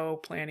is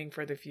no planning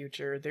for the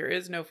future. There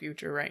is no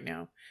future right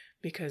now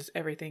because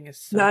everything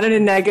is not in a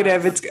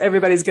negative. It's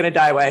everybody's going to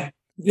die way.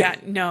 Yeah,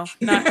 no,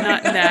 not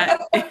in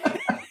that.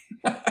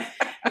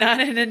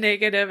 Not in a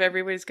negative,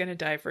 everybody's going to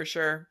die for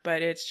sure.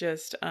 But it's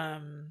just,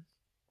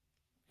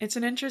 it's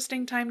an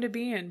interesting time to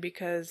be in,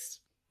 because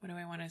what do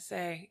I want to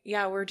say?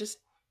 Yeah, we're just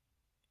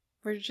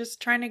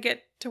trying to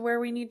get to where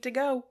we need to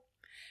go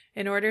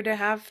in order to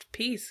have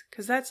peace.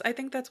 Because I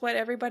think that's what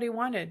everybody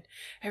wanted.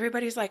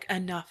 Everybody's like,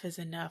 enough is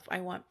enough.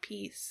 I want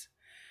peace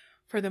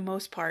for the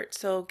most part.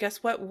 So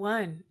guess what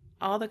won?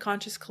 All the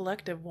conscious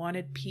collective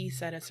wanted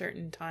peace at a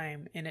certain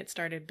time, and it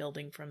started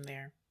building from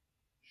there.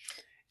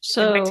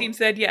 So and my team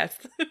said yes.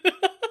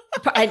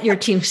 Your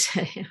team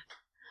said yes.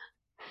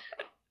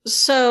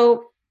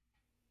 So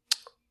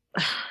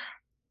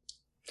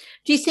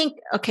do you think,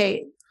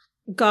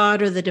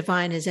 God or the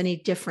divine is any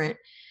different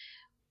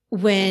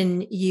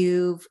when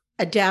you've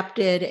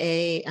adapted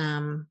a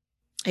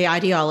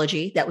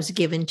ideology that was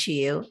given to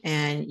you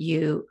and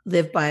you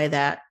live by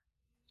that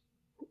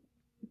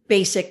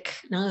basic,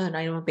 no, I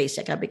don't want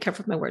basic, I'll be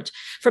careful with my words.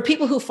 For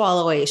people who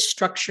follow a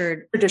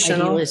structured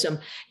idealism,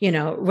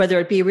 whether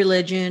it be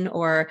religion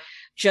or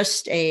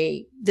just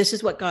this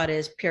is what God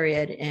is,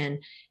 period.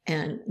 And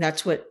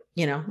that's what,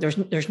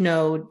 there's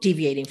no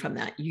deviating from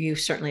that. You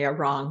certainly are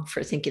wrong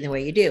for thinking the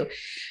way you do.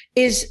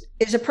 Is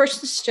a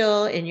person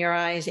still, in your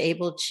eyes,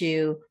 able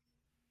to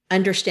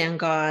understand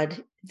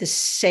God the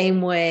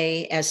same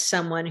way as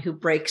someone who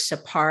breaks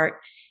apart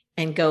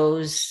and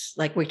goes,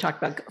 like we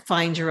talked about,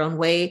 finds your own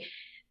way?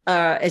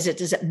 Does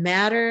it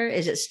matter?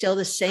 Is it still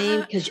the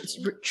same because it's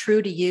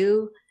true to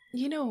you?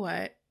 You know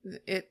what?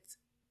 It's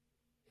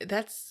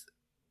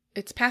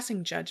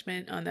passing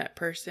judgment on that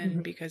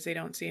person because they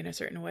don't see in a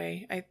certain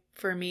way.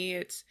 For me,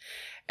 it's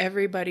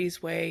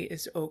everybody's way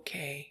is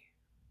okay,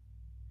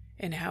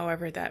 and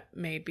however that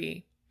may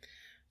be.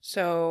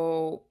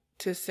 So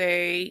to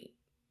say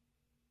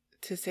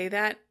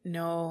that,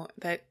 no,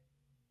 that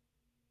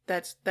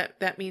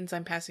means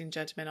I'm passing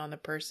judgment on the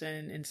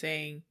person and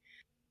saying,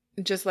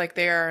 just like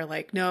they are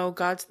like, no,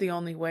 God's the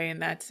only way and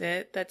that's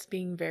it. That's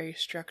being very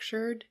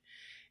structured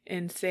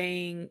and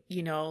saying,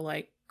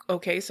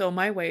 okay, so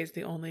my way is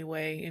the only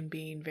way, and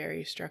being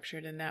very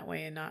structured in that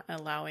way and not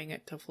allowing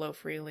it to flow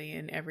freely.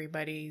 And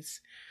everybody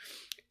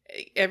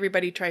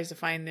tries to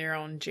find their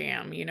own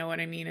jam. You know what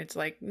I mean? It's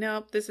like,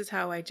 nope, this is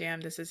how I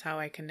jam. This is how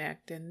I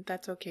connect. And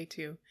that's okay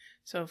too.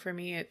 So for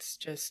me, it's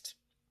just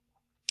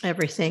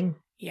everything.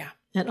 Yeah.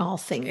 And all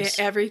things.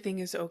 Everything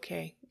is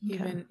okay.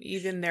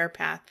 Even their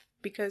path,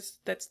 because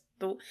that's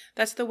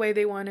the way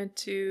they wanted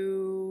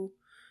to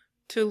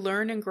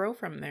learn and grow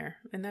from there.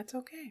 And that's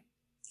okay.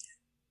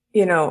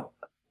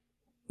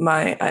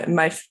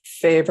 My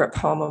favorite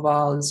poem of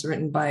all is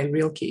written by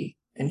Rilke,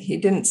 and he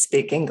didn't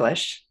speak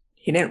English.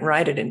 He didn't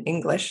write it in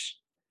English.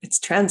 It's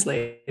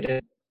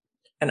translated,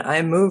 and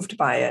I'm moved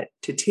by it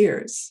to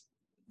tears.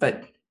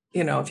 But,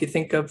 if you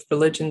think of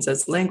religions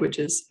as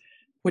languages,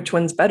 which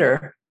one's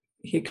better?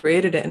 he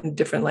created it in a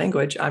different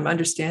language. I'm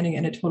understanding it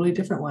in a totally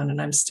different one,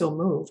 and I'm still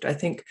moved. I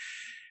think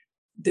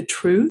the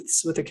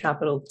truths with a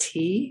capital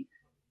T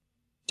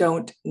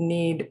don't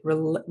need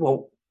religion.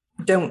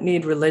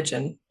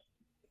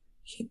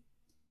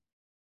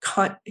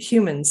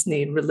 Humans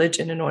need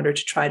religion in order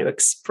to try to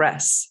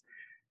express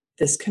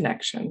this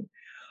connection,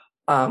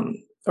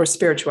 or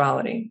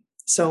spirituality.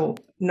 So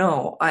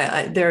no,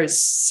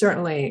 there's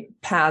certainly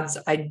paths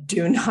I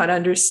do not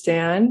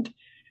understand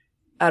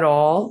at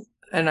all,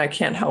 and I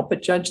can't help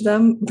but judge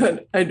them.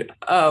 But I,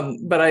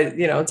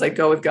 it's like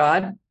go with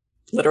God,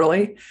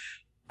 literally,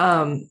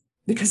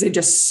 because they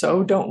just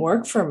so don't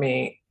work for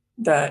me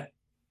that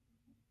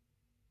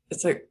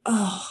it's like,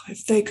 oh,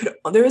 if they could.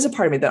 There is a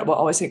part of me that will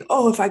always think,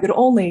 oh, if I could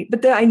only.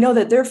 But then I know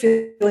that they're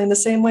feeling the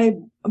same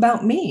way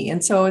about me,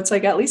 and so it's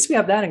like at least we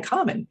have that in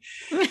common.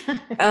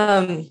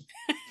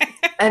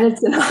 And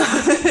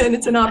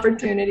it's an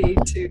opportunity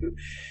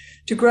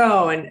to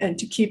grow and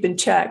to keep in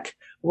check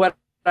what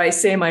I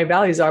say my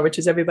values are, which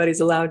is everybody's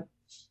allowed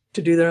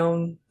to do their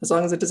own, as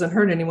long as it doesn't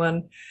hurt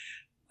anyone.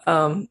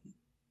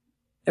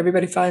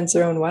 Everybody finds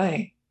their own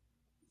way.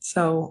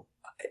 So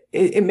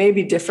it may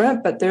be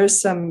different, but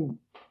there's some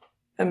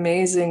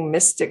amazing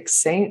mystic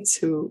saints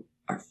who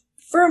are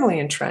firmly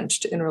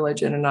entrenched in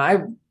religion. And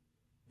I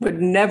would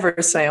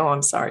never say, oh,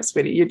 I'm sorry,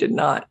 sweetie, you did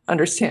not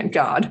understand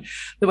God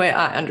the way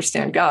I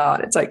understand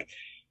God. It's like,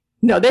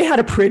 no, they had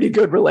a pretty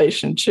good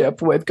relationship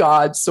with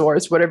God,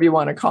 source, whatever you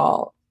want to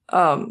call.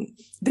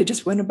 They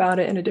just went about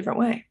it in a different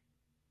way.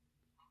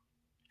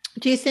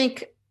 Do you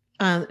think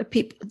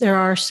there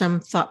are some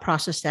thought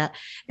process that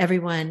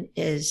everyone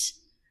is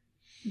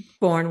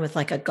born with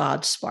like a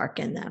God spark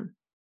in them?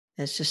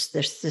 It's just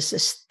there's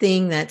this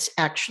thing that's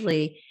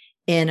actually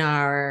in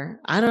our,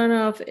 I don't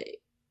know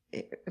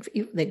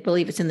if they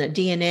believe it's in the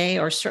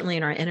DNA or certainly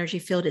in our energy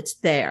field, it's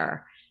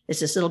there. It's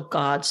this little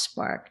God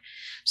spark.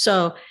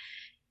 So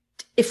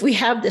if we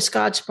have this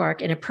God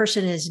spark and a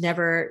person is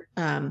never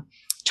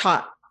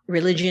taught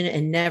religion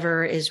and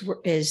never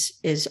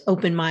is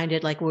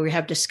open-minded, like where we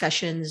have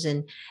discussions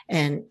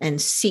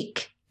and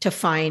seek to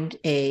find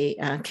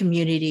a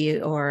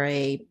community or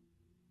a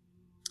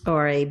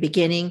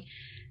beginning,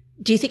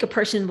 do you think a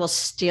person will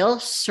still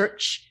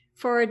search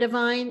for a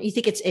divine? You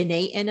think it's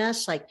innate in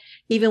us? Like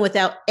even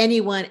without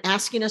anyone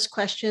asking us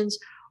questions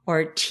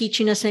or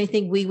teaching us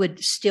anything, we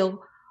would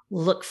still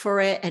look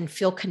for it and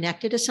feel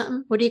connected to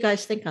something? What do you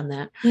guys think on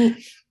that?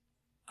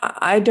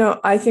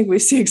 I think we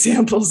see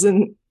examples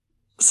in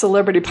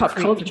celebrity pop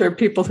culture,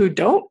 people who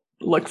don't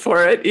look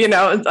for it.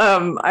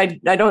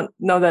 I don't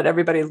know that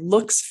everybody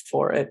looks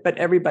for it, but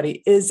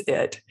everybody is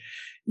it.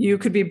 You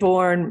could be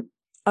born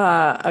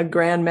a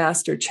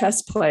grandmaster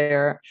chess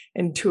player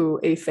into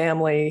a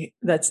family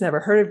that's never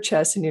heard of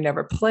chess and you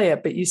never play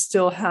it, but you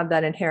still have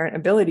that inherent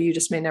ability. You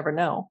just may never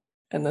know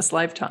in this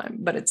lifetime,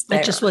 but it's there.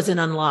 It just wasn't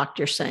unlocked,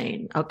 you're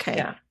saying. Okay.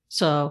 Yeah.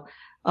 So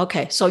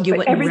you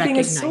wouldn't everything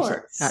recognize is source.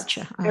 it.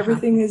 Gotcha. Uh-huh.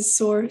 Everything is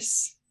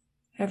source.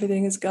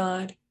 Everything is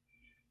God.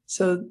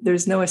 So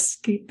there's no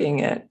escaping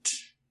it.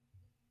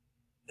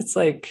 It's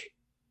like,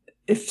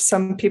 if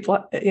some people,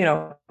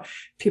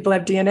 people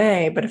have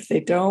DNA, but if they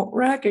don't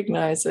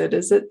recognize it,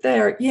 is it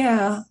there?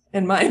 Yeah,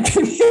 in my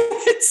opinion,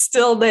 it's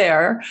still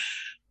there.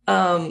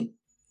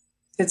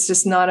 It's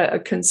just not a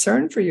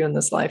concern for you in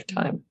this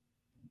lifetime.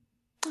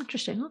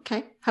 Interesting.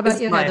 Okay. How about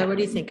you, Heather? What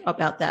do you think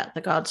about that?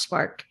 The God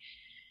spark.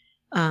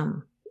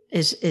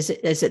 Is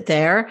it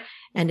there?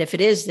 And if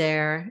it is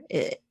there,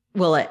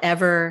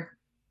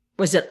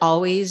 was it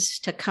always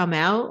to come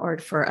out, or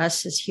for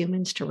us as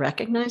humans to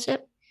recognize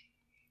it?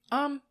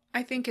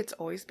 I think it's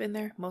always been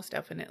there, most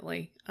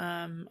definitely.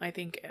 I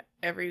think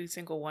every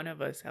single one of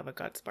us have a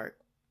God spark.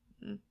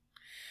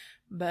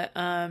 But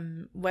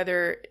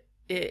whether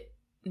it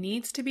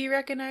needs to be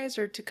recognized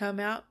or to come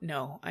out,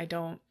 no, I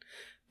don't.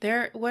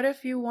 What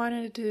if you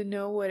wanted to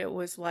know what it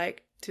was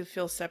like to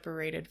feel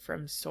separated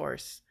from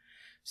source?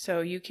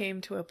 So you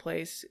came to a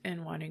place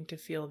and wanting to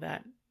feel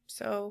that.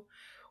 So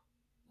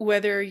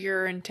whether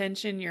your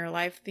intention, your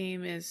life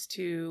theme is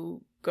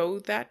to go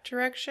that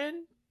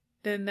direction,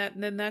 then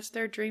that's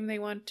their dream. They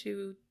want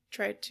to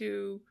try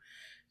to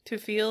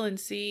feel and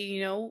see,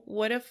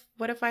 what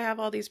if I have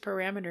all these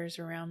parameters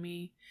around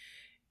me?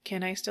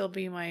 Can I still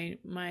be my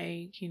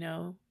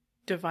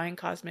divine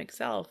cosmic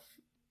self?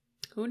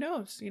 Who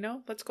knows?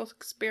 Let's go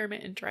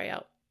experiment and try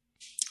out.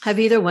 Have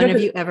either one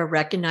of you ever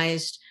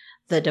recognized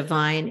the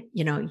divine,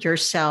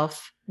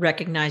 yourself,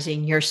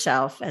 recognizing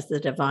yourself as the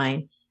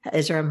divine?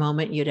 Is there a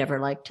moment you'd ever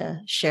like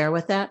to share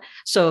with that?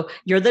 So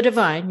you're the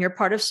divine, you're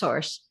part of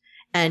source.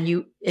 And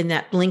you, in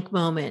that blink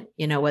moment,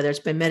 whether it's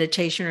been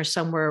meditation or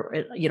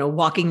somewhere,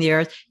 walking the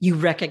earth, you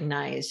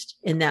recognized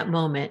in that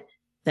moment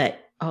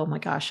that, oh my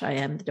gosh, I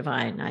am the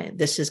divine.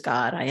 This is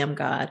God. I am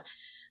God.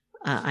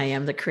 I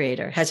am the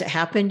creator. Has it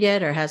happened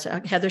yet? Or has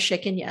Heather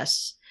shaken?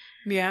 Yes.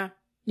 Yeah.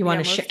 You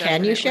want to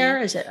can you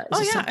share? Is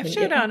I've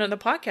shared on the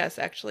podcast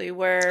actually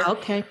where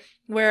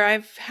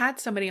I've had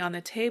somebody on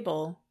the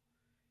table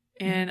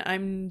and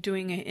I'm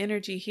doing an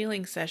energy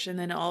healing session.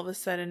 And all of a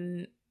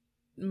sudden,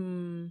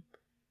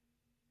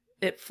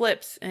 it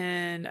flips,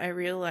 and I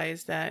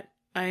realize that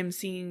I'm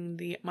seeing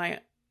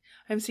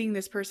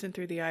this person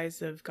through the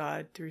eyes of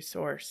God, through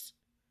Source.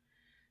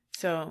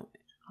 So,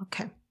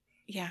 Okay.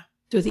 yeah.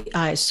 Through the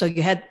eyes. So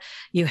you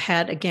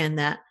had again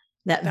that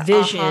The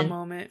vision aha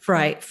moment.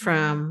 right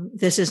from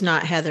this is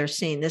not Heather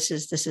seeing. This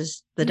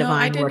is the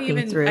divine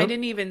working through. I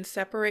didn't even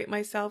separate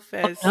myself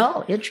as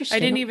interesting. I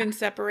didn't even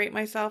separate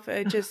myself.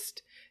 I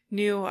just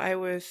knew I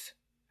was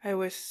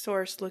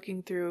Source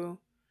looking through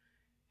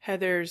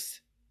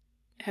Heather's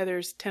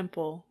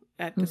temple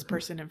at this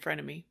person in front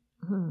of me.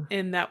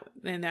 And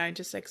I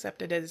just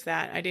accepted it as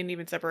that. I didn't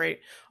even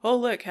separate. Oh,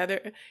 look,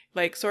 Heather,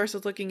 like Source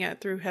is looking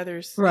at through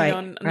Heather's,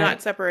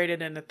 not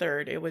separated in the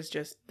third. It was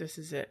just, this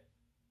is it.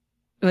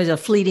 It was a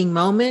fleeting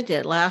moment.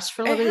 It lasts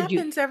for a little bit. It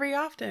happens every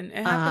often.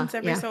 It happens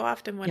every so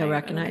often when I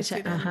recognize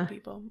it.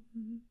 People.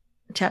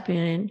 Tapping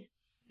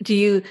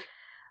in.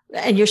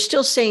 And you're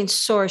still saying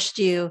Source,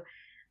 do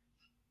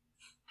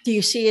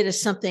you see it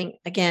as something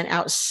again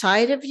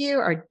outside of you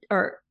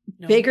or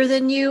no. Bigger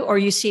than you, or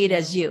you see it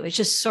as you? It's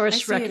just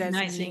Source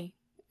recognizing.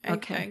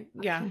 Okay.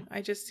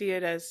 I just see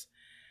it as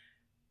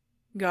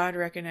God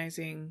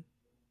recognizing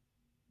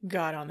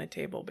God on the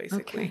table,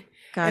 basically. Okay.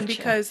 Gotcha. And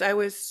because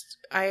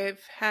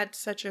I've had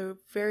such a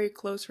very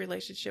close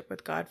relationship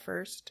with God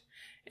first,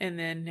 and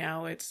then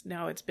now it's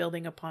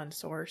building upon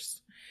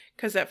Source.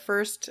 Because at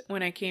first,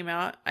 when I came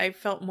out, I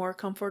felt more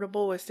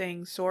comfortable with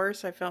saying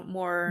Source. I felt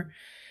more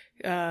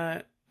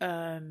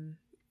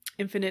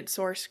infinite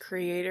Source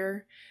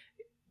creator.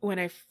 When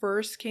I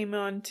first came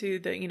on to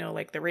the,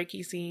 like the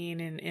Reiki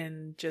scene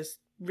and just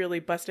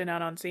really busting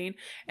out on scene,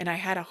 and I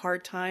had a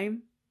hard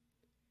time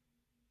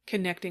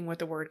connecting with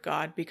the word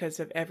God because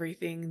of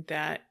everything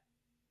that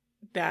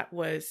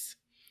was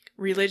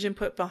religion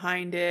put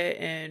behind it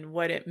and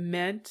what it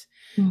meant.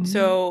 Mm-hmm.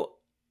 So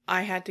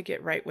I had to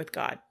get right with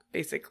God,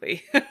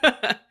 basically.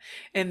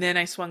 And then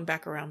I swung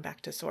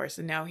back to Source.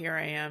 And now here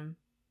I am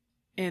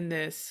in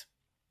this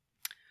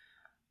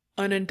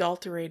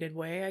unadulterated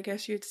way, I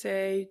guess you'd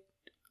say.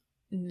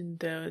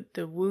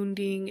 The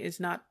wounding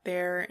is not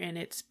there, and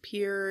it's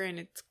pure and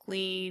it's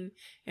clean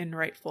and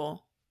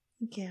rightful.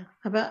 Yeah.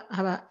 How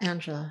about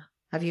Angela?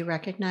 Have you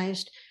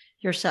recognized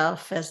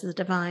yourself as the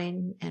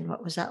divine, and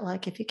what was that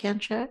like, if you can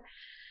share?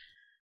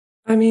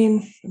 I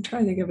mean, I'm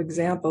trying to think of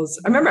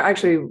examples. I remember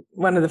actually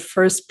one of the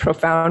first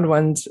profound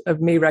ones of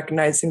me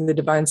recognizing the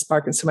divine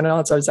spark in someone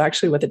else. I was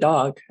actually with a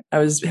dog. I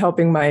was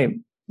helping my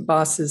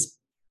boss's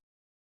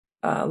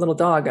little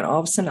dog, and all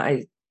of a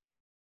sudden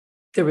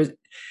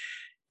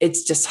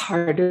it's just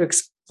hard to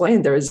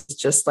explain. There was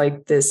just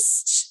like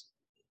this,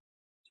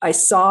 I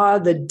saw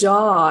the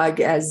dog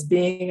as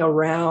being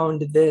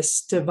around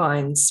this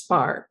divine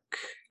spark,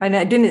 and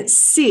I didn't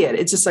see it.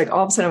 It's just like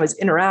all of a sudden I was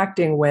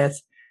interacting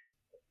with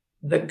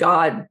the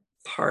God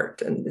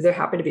part, and there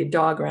happened to be a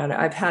dog around it.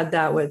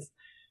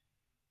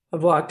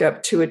 I've walked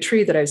up to a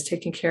tree that I was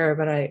taking care of,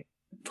 and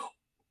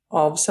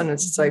all of a sudden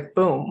it's just like,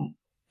 boom,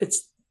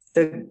 it's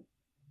the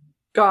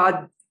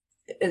God.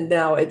 And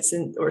now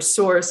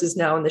Source is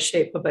now in the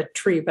shape of a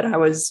tree, but I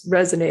was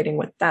resonating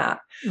with that.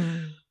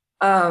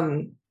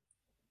 The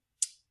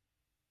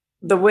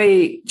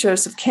way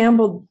Joseph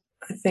Campbell,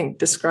 I think,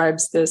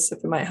 describes this,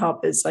 if it might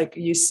help, is like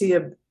you see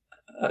a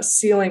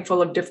ceiling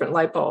full of different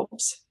light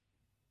bulbs.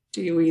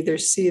 Do you either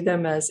see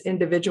them as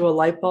individual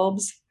light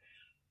bulbs,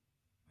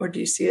 or do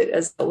you see it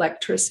as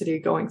electricity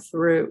going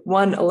through,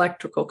 one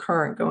electrical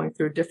current going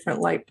through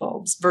different light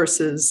bulbs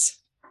versus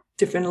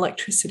different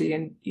electricity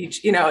in each?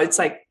 It's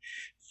like,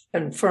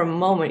 and for a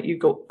moment you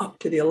go up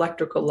to the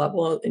electrical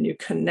level and you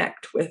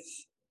connect with,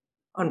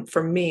 on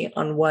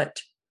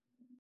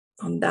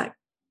that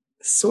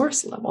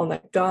Source level, on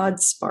that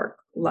God spark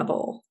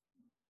level.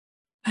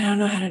 I don't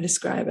know how to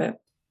describe it.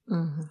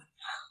 Mm-hmm.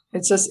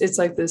 It's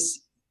like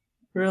this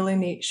really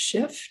neat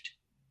shift,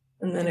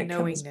 and then it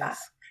comes back.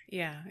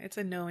 Yeah, it's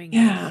a knowingness.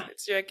 Yeah.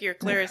 It's like your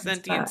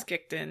clairsentience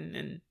kicked in,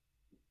 and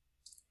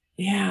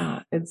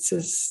yeah, it's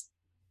just,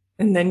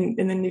 and then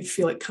you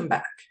feel it come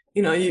back.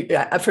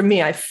 For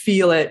me, I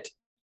feel it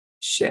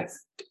shift.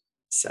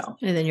 So,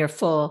 and then your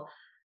full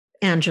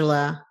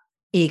Angela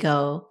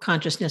ego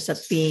consciousness of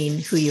being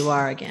who you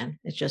are again.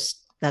 It's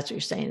just, that's what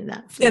you're saying in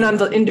that. And I'm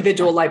the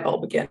individual light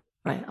bulb again.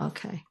 Right.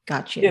 Okay.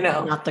 Got you.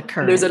 Not the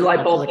current. There's a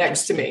light bulb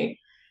next to me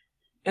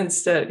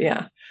instead.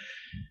 Yeah.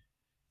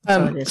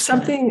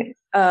 Something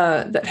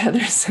that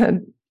Heather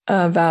said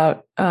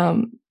about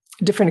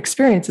different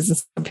experiences, and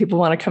some people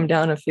want to come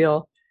down and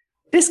feel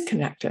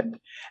disconnected.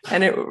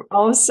 And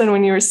all of a sudden,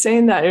 when you were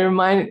saying that,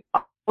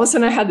 all of a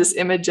sudden I had this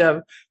image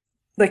of,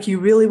 like, you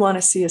really want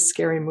to see a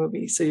scary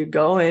movie. So you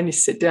go in, you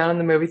sit down in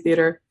the movie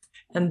theater,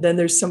 and then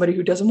there's somebody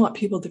who doesn't want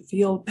people to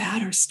feel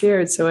bad or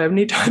scared. So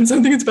anytime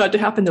something is about to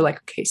happen, they're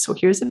like, okay, so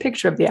here's a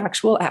picture of the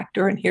actual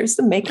actor, and here's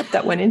the makeup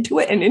that went into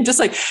it. And just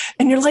like,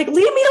 and you're like, leave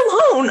me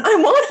alone. I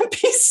want to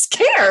be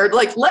scared.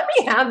 Like, let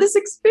me have this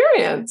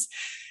experience.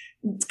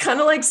 It's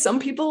kind of like some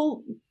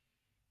people,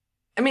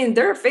 I mean,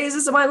 there are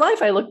phases of my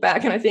life I look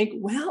back and I think,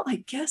 well,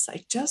 I guess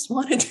I just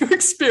wanted to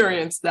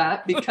experience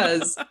that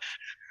because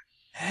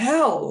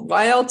hell,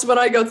 why else would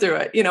I go through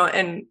it?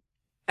 And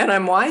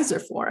I'm wiser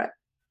for it.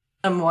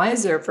 I'm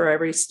wiser for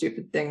every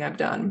stupid thing I've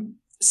done.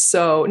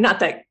 So not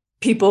that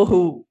people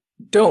who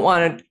don't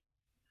want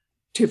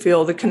to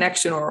feel the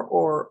connection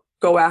or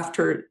go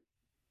after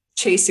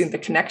chasing the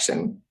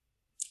connection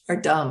are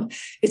dumb.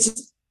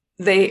 It's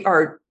they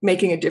are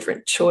making a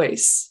different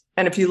choice.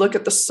 And if you look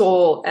at the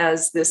soul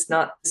as this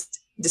not this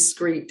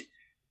discrete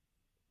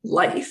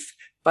life,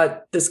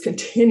 but this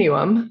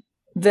continuum,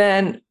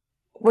 then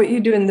what you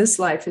do in this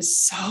life is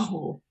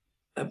so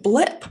a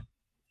blip.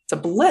 It's a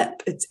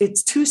blip.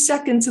 It's 2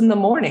 seconds in the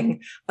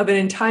morning of an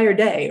entire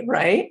day,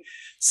 right?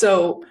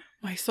 So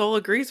my soul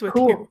agrees with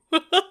cool.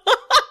 you.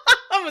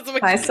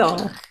 My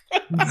soul.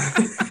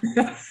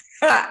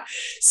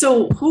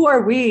 So who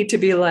are we to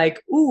be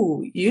like,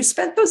 ooh, you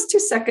spent those 2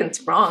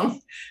 seconds wrong?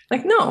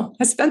 Like, no,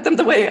 I spent them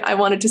the way I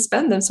wanted to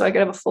spend them so I could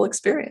have a full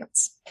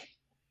experience.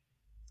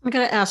 I'm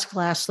going to ask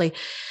lastly,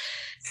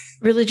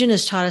 religion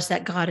has taught us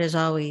that God is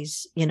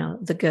always,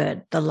 the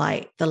good, the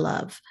light, the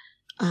love.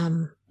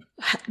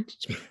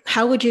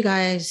 How would you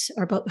guys,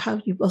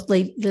 how you both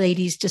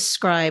ladies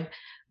describe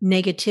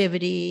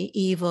negativity,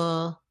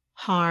 evil,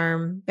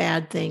 harm,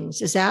 bad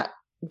things? Is that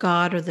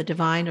God or the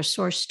divine or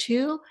source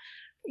too?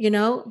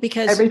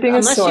 Because everything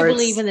unless is source. You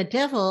believe in the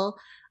devil,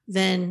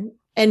 then,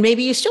 and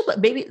maybe you still, but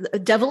maybe the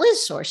devil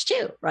is source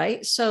too,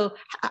 right? So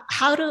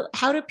how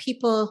do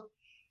people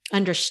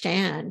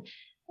understand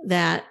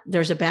that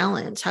there's a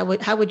balance?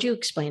 How would you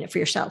explain it for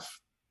yourself?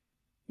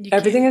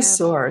 Everything is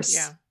source.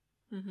 Yeah.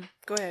 Mm-hmm.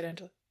 Go ahead,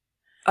 Angela.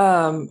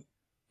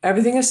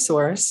 Everything is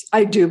source.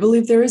 I do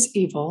believe there is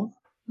evil,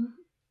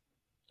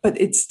 but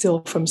it's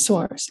still from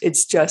source.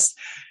 It's just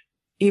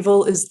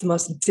evil is the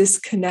most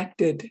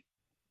disconnected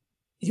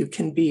you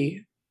can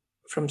be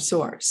from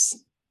source.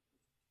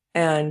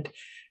 And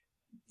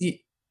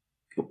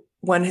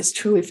one has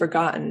truly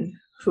forgotten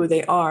who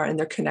they are and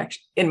their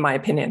connection, in my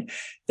opinion,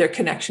 their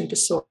connection to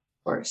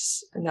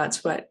source. And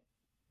that's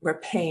where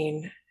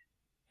pain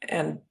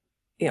and,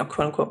 quote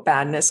unquote,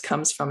 badness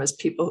comes from, is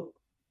people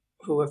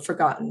who have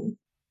forgotten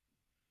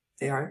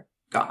they are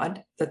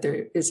God, that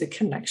there is a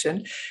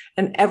connection.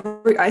 And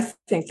I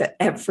think that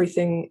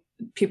everything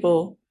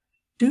people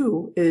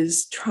do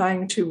is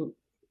trying to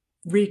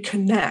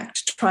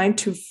reconnect, trying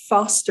to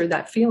foster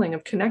that feeling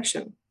of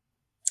connection.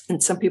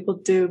 And some people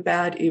do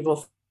bad,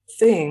 evil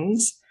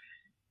things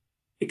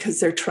because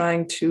they're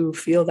trying to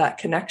feel that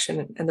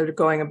connection, and they're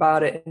going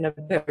about it in a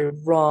very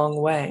wrong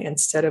way,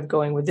 instead of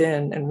going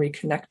within and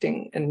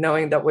reconnecting and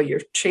knowing that what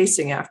you're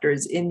chasing after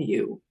is in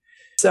you.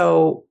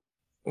 So,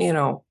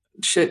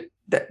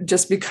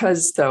 just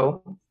because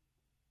though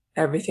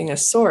everything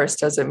is source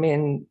doesn't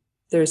mean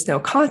there's no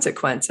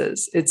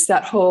consequences. It's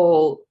that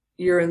whole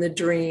you're in the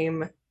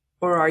dream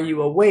or are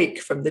you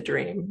awake from the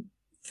dream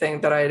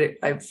thing that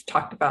I've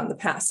talked about in the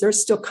past.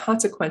 There's still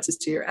consequences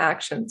to your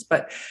actions,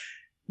 but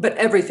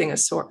everything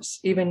is source,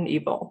 even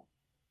evil.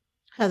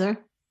 Heather?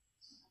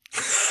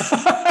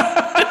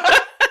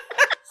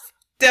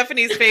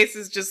 Stephanie's face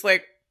is just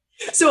like.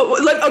 So,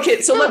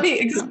 okay, so let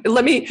me.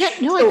 Yeah,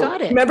 no, I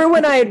got it. Remember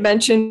when I had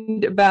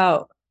mentioned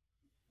about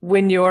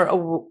when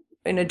you're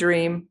in a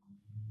dream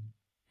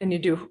and you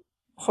do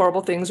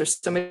horrible things, or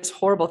somebody does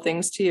horrible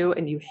things to you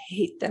and you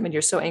hate them and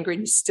you're so angry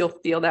and you still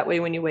feel that way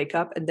when you wake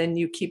up, and then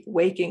you keep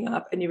waking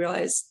up and you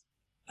realize,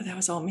 oh, that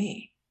was all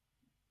me.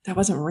 That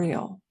wasn't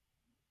real.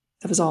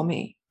 That was all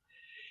me.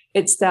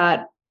 It's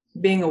that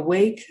being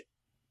awake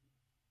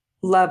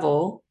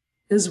level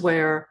is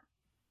where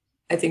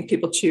I think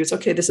people choose,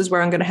 okay, this is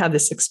where I'm going to have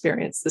this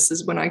experience. This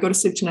is when I go to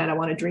sleep tonight, I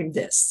want to dream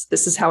this.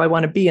 This is how I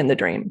want to be in the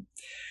dream.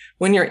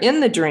 When you're in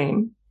the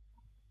dream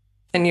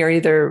and you're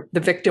either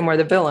the victim or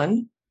the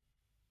villain,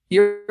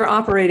 you're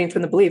operating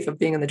from the belief of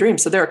being in the dream.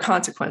 So there are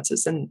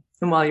consequences. And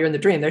while you're in the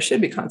dream, there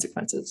should be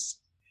consequences.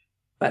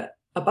 But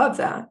above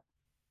that,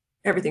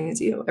 everything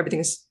is you. Everything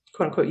is,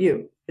 quote unquote,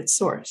 you. It's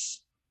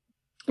source.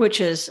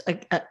 Which is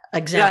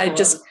exactly. Yeah, I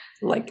just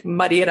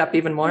muddy it up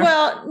even more.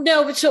 Well,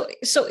 no, but so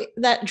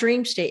that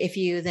dream state, if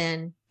you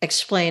then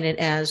explain it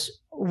as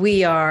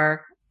we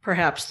are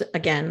perhaps,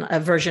 again, a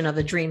version of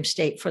a dream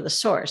state for the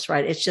source,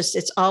 right?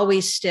 It's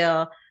always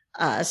still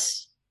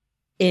us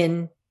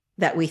in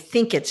that we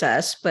think it's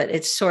us, but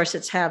it's source.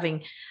 It's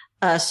having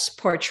us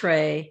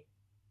portray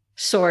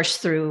source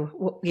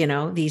through,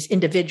 these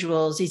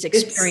individuals, these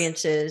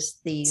experiences,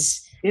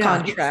 these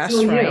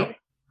contrasts, right?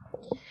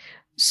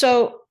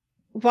 So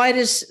why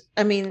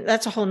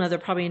that's a whole nother,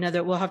 probably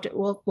another, we'll have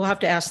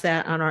to ask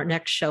that on our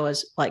next show,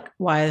 is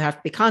why there have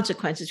to be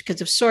consequences,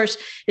 because if source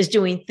is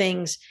doing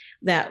things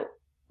that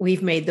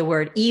we've made the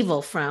word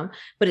evil from,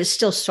 but it's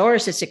still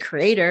source, it's a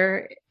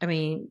creator.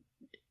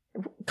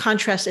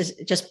 Contrast is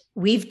just,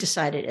 we've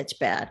decided it's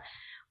bad,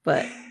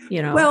 but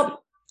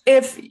well,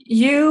 if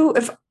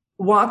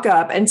walk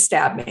up and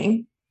stab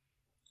me,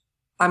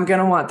 I'm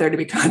going to want there to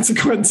be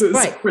consequences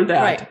for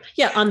that. Right.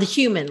 Yeah. On the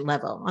human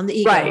level, on the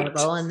ego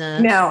level. And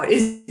now,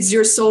 is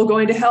your soul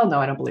going to hell? No,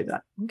 I don't believe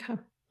that.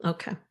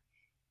 Okay.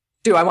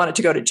 Do I want it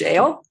to go to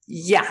jail?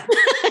 Yeah.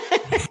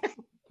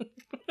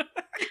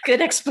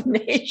 Good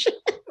explanation.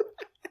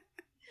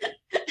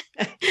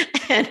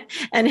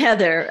 and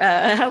Heather,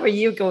 how are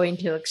you going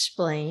to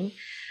explain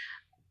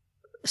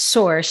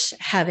source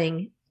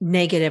having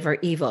negative or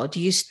evil?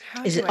 Is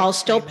it all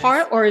still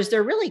part, or is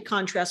there really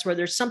contrast where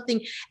there's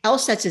something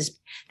else that's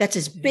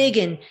as big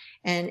and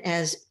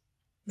as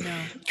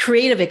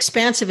creative,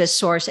 expansive as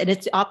source, and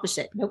it's the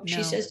opposite? Nope.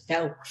 She says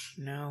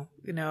no.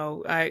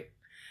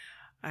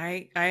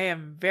 I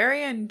am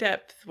very in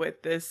depth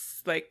with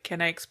this. Like,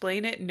 can I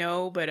explain it?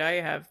 No, but I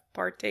have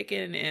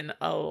partaken in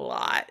a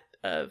lot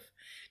of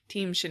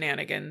team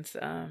shenanigans.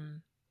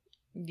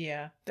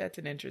 Yeah, that's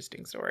an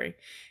interesting story.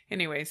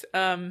 Anyways,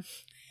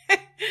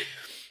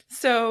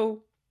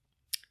 so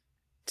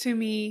to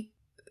me,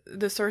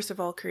 the source of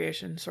all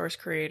creation, source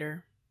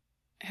creator,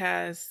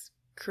 has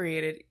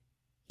created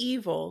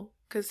evil,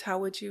 because how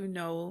would you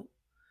know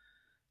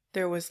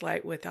there was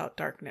light without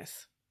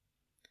darkness?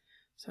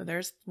 So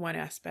there's one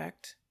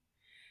aspect.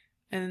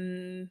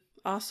 And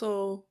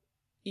also,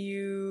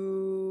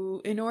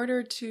 in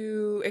order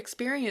to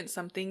experience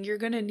something, you're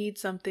going to need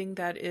something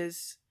that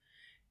is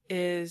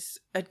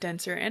a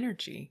denser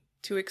energy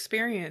to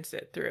experience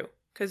it through.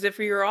 Because if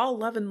you're all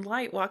love and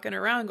light walking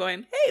around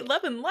going, hey,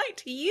 love and light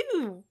to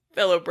you,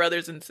 fellow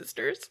brothers and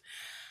sisters,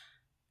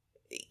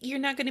 you're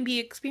not going to be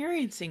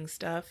experiencing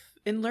stuff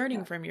and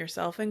learning from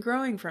yourself and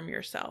growing from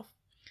yourself.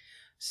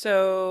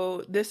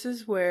 So this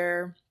is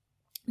where,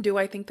 do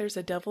I think there's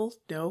a devil?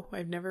 No,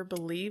 I've never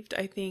believed.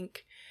 I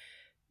think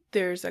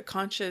there's a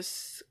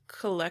conscious,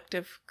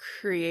 collective,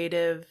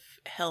 creative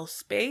hell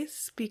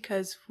space,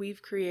 because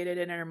we've created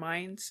in our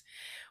minds,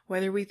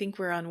 whether we think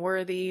we're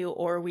unworthy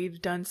or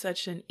we've done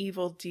such an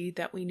evil deed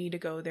that we need to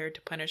go there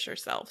to punish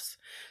ourselves.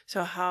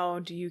 So how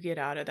do you get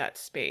out of that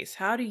space?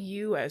 How do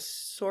you, as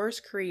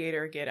source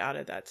creator, get out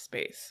of that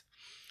space?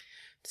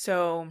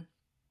 So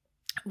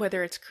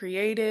whether it's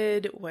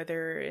created,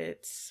 whether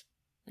it's,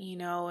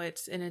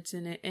 it's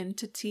an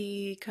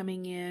entity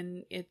coming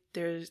in, it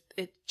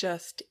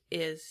just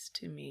is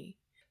to me.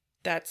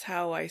 That's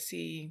how I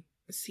see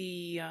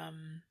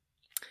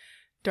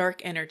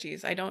dark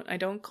energies. I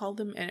don't call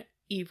them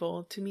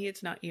evil. To me,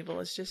 it's not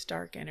evil. It's just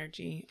dark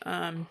energy.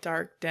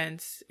 Dark,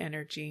 dense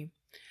energy.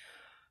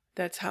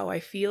 That's how I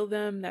feel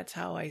them. That's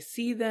how I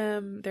see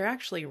them. They're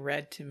actually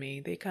red to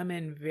me. They come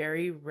in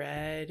very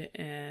red,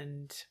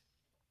 and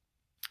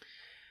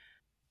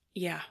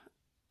yeah,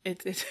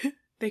 it's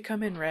they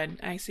come in red.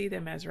 I see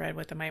them as red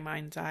with my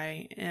mind's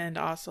eye. And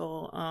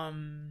also,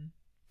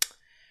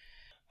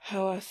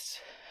 how else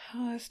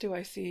do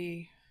I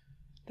see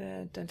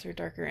the denser,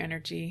 darker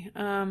energy?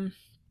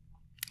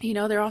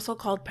 They're also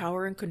called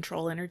power and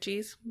control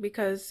energies,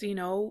 because,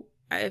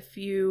 if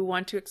you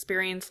want to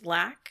experience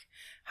lack,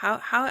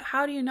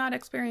 how do you not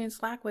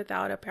experience lack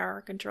without a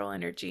power control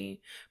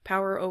energy?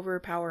 Power over,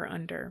 power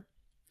under.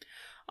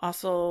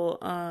 Also,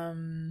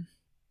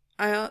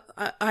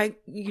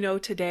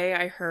 today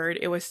I heard,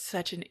 it was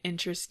such an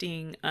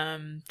interesting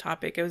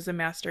topic. It was a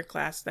master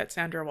class that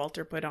Sandra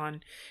Walter put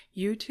on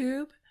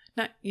YouTube.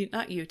 Not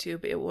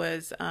YouTube. It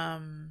was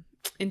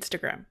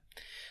Instagram.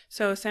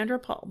 So Sandra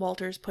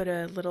Walters put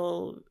a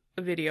little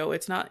video.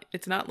 It's not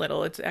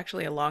little. It's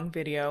actually a long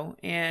video,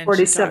 and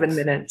 47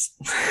 minutes.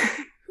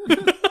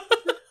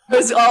 I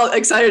was all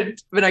excited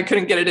when I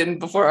couldn't get it in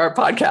before our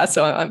podcast,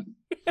 so I'm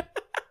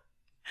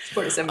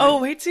 47 minutes.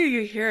 Oh, wait till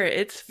you hear it.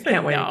 It's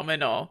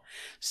phenomenal.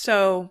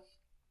 So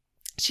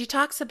she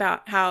talks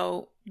about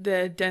how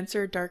the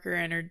denser, darker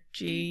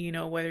energy,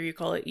 whether you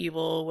call it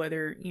evil,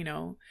 whether,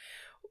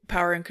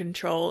 power and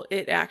control,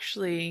 it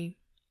actually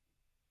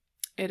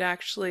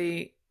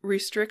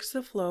restricts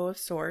the flow of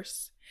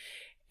source,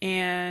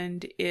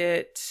 and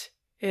it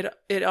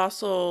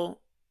also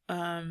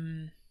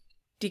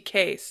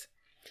decays.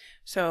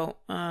 So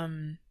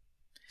the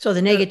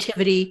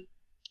negativity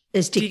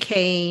is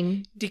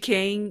decaying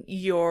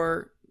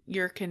your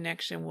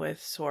connection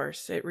with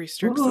source. It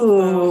restricts the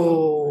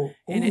flow,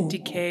 and it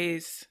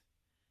decays,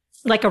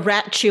 like a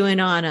rat chewing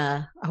on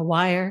a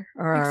wire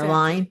or a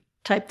line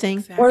type thing.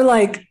 Exactly. Or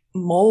like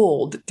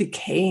mold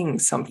decaying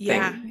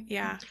something.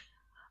 Yeah.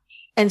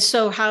 And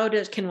so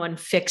can one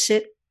fix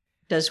it?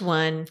 Does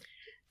one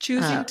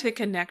choosing to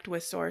connect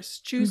with source,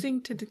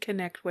 choosing to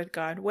connect with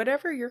God,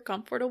 whatever you're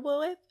comfortable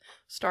with,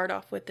 start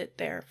off with it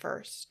there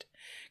first.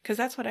 Because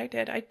that's what I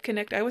did.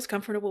 I was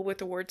comfortable with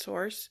the word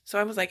source. So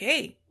I was like,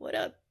 hey, what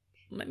up?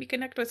 Let me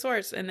connect with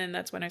source. And then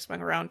that's when I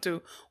swung around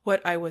to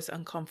what I was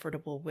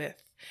uncomfortable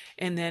with.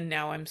 And then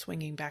now I'm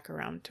swinging back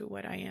around to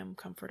what I am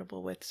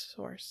comfortable with,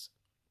 source.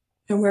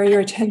 And where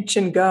your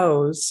attention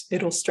goes,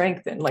 it'll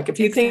strengthen. Like if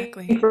you think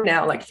right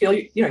now, like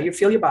you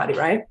feel your body,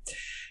 right?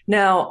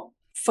 Now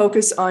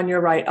focus on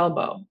your right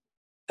elbow.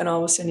 And all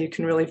of a sudden you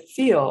can really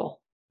feel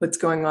what's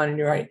going on in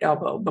your right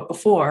elbow. But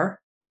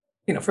before,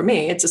 for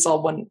me, it's just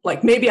all one,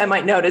 like maybe I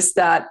might notice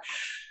that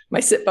my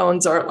sit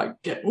bones are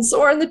like getting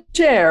sore in the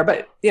chair,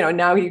 but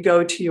now you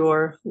go to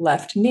your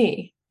left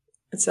knee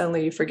and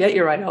suddenly you forget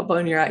your right elbow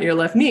and you're at your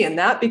left knee. And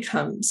that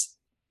becomes,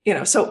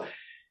 so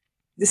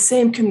the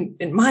same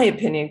in my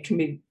opinion, can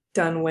be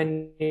done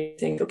when you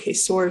think, okay,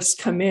 source,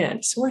 come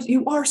in. Source,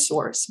 you are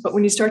source. But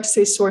when you start to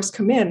say source,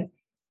 come in,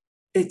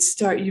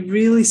 you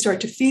really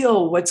start to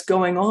feel what's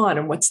going on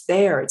and what's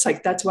there. It's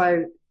like, that's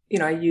why,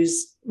 I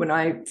use, when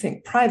I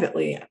think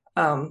privately,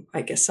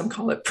 I guess some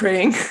call it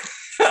praying.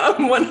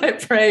 When I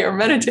pray or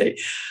meditate,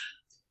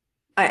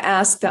 I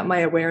ask that my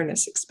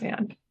awareness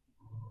expand.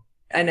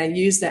 And I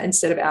use that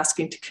instead of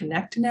asking to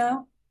connect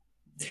now,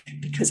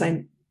 because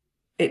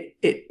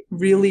it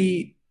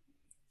really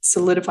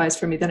solidifies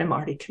for me that I'm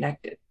already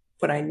connected.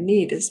 What I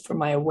need is for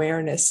my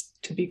awareness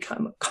to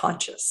become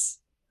conscious.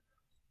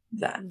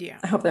 That. Yeah.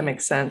 I hope that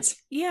makes sense.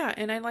 Yeah,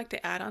 and I'd like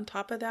to add on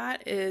top of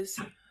that is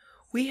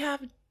we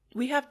have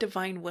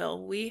divine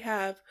will. We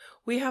have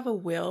a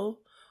will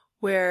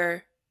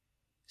where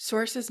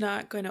Source is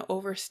not going to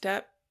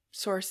overstep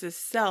Source's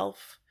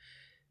self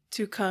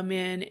to come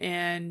in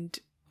and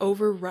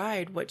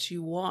override what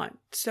you want.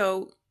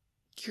 So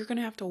you're going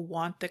to have to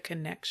want the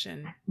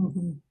connection.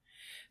 Mm-hmm.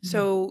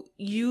 So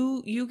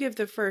you give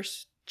the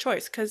first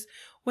choice, because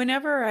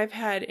whenever I've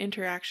had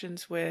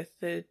interactions with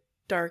the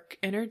dark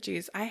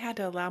energies, I had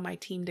to allow my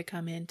team to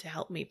come in to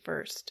help me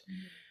first.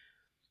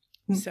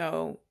 Mm-hmm.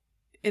 So,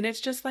 and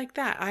it's just like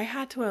that. I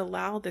had to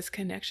allow this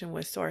connection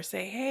with Source.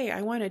 Say, hey,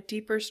 I want a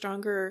deeper,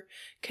 stronger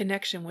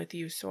connection with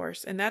you,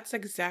 Source. And that's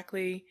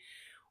exactly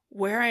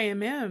where I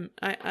am.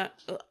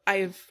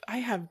 I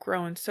have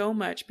grown so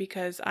much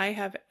because I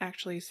have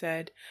actually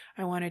said,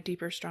 I want a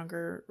deeper,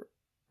 stronger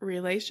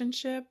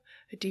relationship,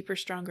 a deeper,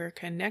 stronger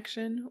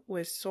connection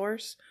with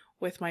Source,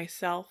 with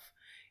myself.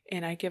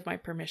 And I give my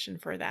permission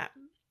for that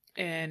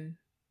and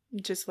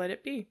just let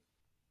it be.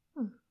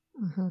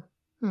 Mm-hmm.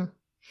 Mm-hmm.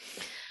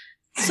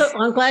 So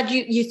I'm glad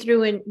you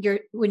threw in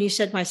when you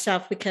said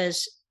myself,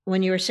 because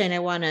when you were saying I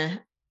want a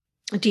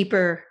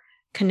deeper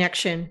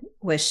connection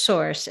with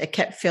Source, it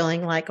kept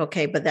feeling like,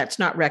 okay, but that's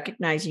not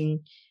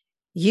recognizing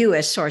you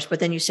as Source. But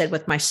then you said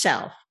with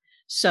myself.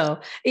 So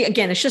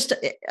again,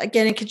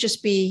 it could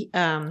just be,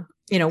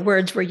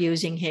 words we're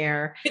using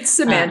here. It's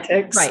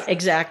semantics. Right.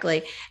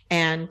 Exactly.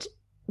 And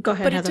go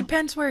ahead, But Heather. It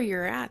depends where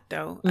you're at,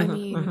 though. Mm-hmm, I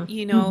mean,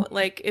 mm-hmm.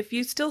 Like if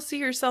you still see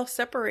yourself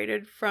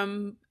separated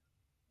from,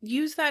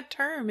 use that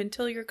term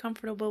until you're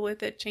comfortable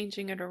with it,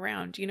 changing it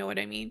around. You know what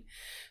I mean?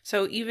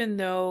 So even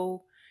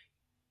though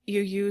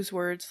you use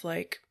words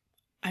like,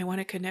 I want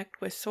to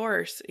connect with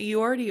Source, you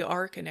already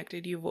are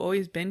connected. You've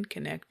always been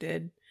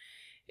connected.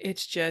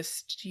 It's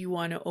just you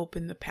want to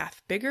open the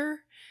path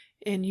bigger,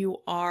 and you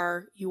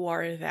are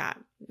that.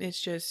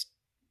 It's just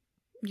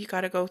you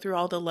got to go through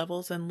all the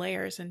levels and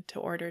layers into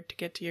order to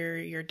get to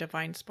your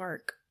divine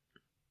spark.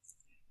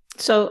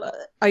 So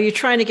are you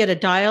trying to get a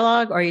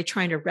dialogue, or are you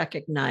trying to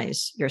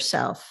recognize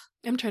yourself?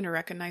 I'm trying to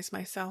recognize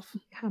myself.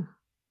 Yeah.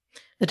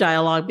 The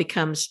dialogue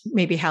becomes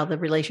maybe how the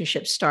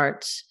relationship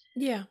starts.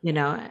 Yeah.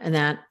 And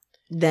that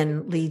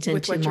then leads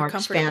into more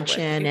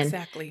expansion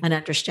exactly. and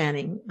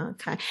understanding.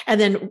 Okay.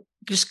 And then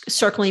just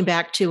circling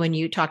back to when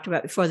you talked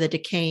about before the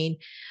decaying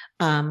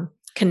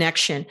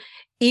connection,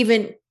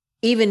 even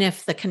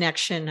if the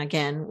connection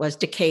again was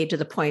decayed to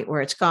the point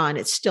where it's gone,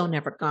 it's still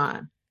never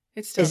gone.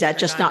 Is that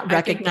just not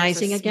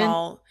recognizing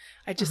again?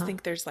 I just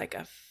think there's like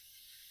a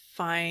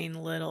fine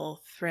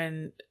little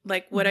thread.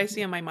 Like what I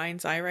see in my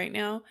mind's eye right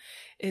now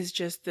is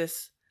just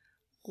this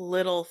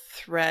little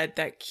thread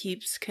that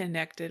keeps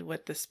connected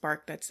with the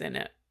spark that's in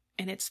it.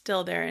 And it's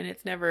still there, and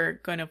it's never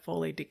going to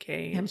fully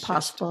decay.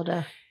 Impossible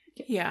to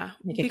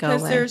make it go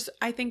away.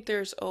 I think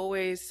there's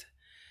always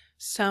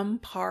some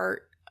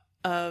part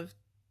of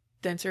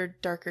denser,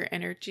 darker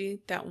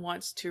energy that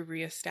wants to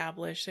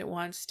reestablish. It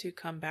wants to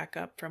come back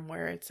up from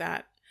where it's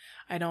at.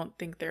 I don't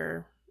think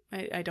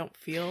I don't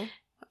feel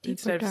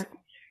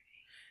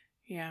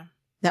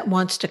that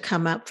wants to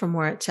come up from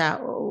where it's at.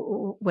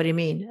 What do you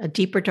mean? A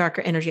deeper,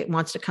 darker energy. It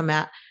wants to come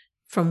out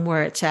from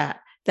where it's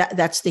at.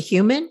 That's the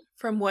human.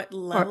 From what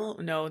level?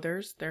 No,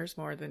 there's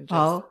more than just.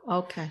 Oh,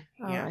 okay.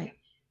 All right.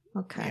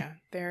 Okay.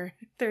 Yeah,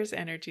 there's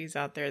energies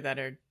out there that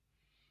are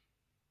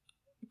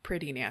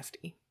pretty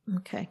nasty.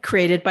 Okay.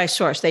 Created by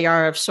Source. They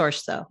are of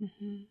Source, though.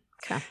 Mm-hmm.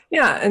 Okay.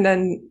 Yeah. And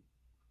then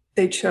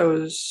they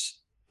chose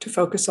to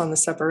focus on the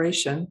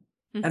separation.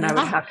 Mm-hmm. And I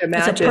would have to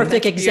imagine. It's a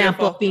perfect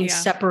example of being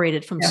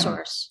separated from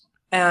Source.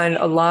 And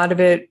a lot of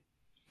it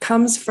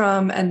comes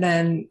from and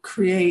then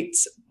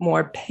creates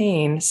more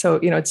pain. So,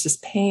 it's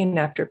just pain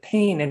after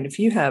pain. And if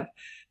you have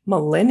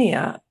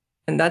millennia,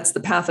 and that's the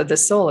path of the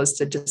soul, is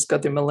to just go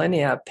through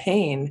millennia of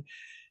pain,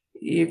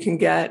 you can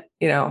get,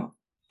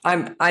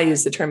 I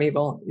use the term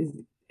evil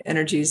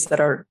energies that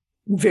are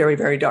very,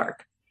 very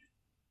dark,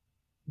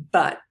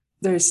 but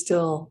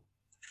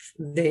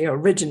they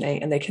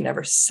originate and they can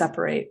never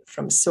separate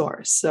from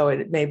Source. So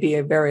it may be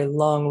a very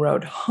long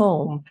road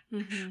home,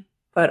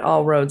 but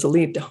all roads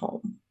lead to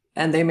home.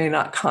 And they may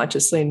not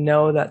consciously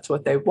know that's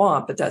what they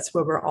want, but that's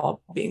where we're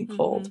all being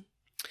pulled.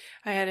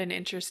 I had an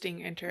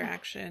interesting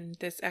interaction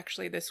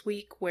this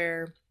week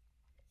where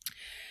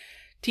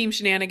Team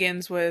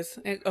Shenanigans was,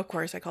 of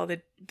course, I call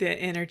the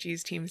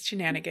energies Team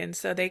Shenanigans.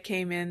 So they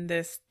came in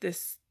this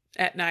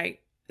at night,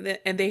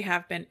 and they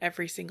have been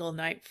every single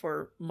night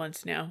for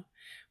months now,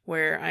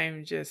 where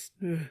I'm just,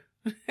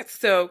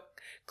 so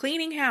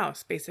cleaning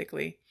house,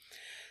 basically.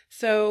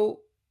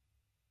 So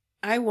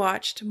I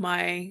watched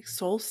my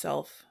soul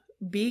self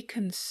be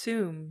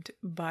consumed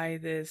by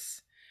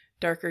this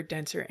darker,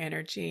 denser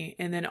energy.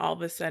 And then all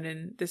of a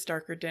sudden, this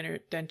darker,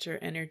 denser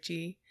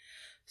energy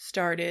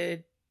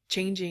started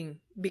changing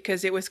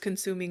because it was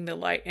consuming the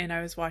light, and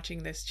I was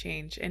watching this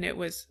change, and it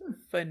was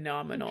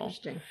phenomenal.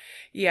 Interesting.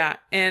 Yeah.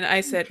 And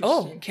I said,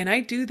 oh, can I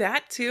do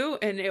that too?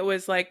 And it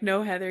was like,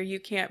 no, Heather, you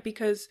can't,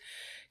 because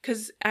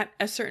at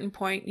a certain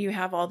point you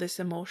have all this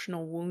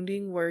emotional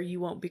wounding where you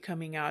won't be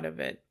coming out of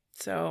it.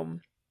 So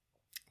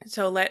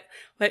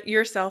let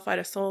yourself at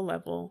a soul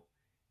level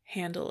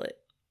handle it.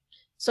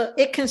 So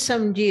it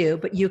consumed you,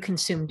 but you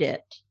consumed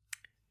it.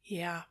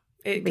 Yeah.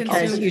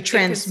 Because you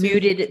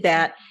transmuted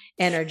that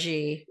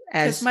energy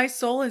as... Because my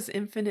soul is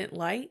infinite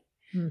light.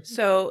 Mm-hmm.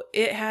 So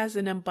it has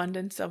an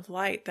abundance of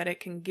light that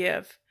it can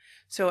give.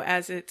 So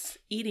as it's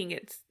eating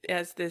it,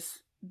 as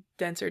this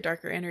denser,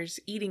 darker energy is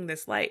eating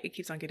this light, it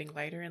keeps on getting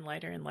lighter and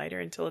lighter and lighter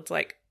until it's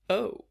like,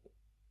 oh.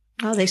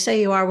 Oh, they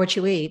say you are what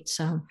you eat.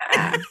 So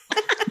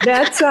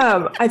that's,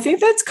 I think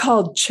that's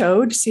called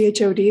Chod,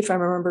 C-H-O-D, if I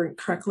remember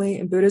correctly,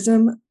 in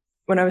Buddhism.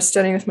 When I was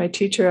studying with my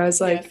teacher, I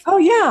was like, yes. Oh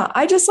yeah,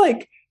 I just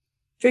like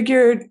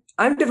figured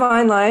I'm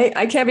divine light.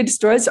 I can't be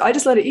destroyed. So I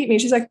just let it eat me.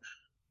 She's like,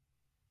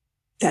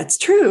 that's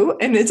true.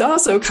 And it's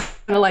also kind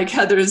of like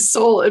Heather's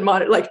soul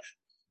admonished, like,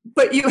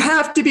 but you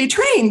have to be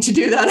trained to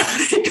do that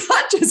on a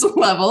conscious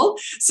level.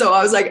 So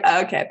I was like,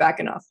 okay,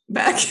 backing up.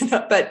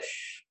 But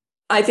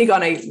I think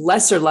on a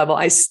lesser level,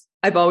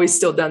 I've always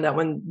still done that.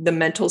 When the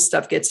mental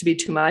stuff gets to be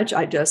too much,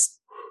 I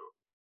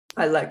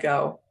let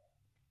go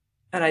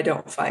and I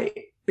don't fight,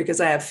 because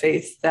I have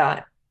faith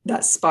that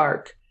that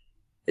spark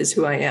is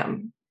who I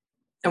am,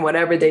 and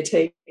whatever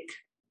they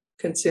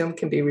consume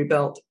can be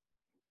rebuilt.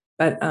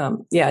 But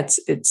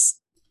it's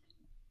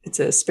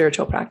a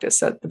spiritual practice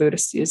that the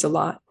Buddhists use a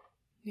lot.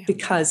 Yeah.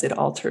 Because it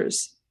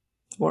alters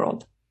the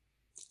world.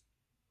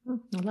 I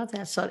love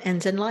that. So it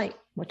ends in light,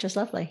 which is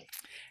lovely.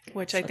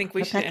 Which I think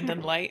we should end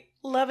in light.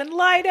 Love and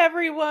light,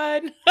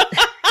 everyone.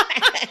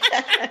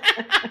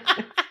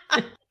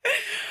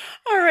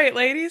 All right,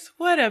 ladies.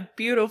 What a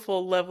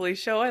beautiful, lovely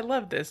show. I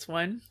love this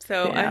one.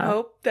 So yeah. I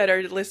hope that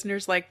our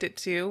listeners liked it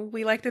too.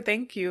 We like to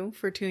thank you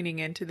for tuning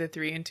in to the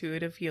 3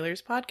 Intuitive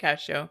Healers podcast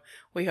show.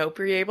 We hope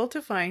you're able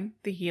to find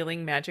the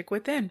healing magic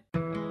within.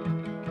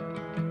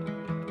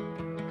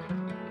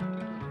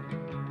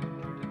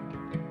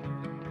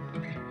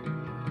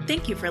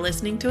 Thank you for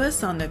listening to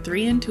us on the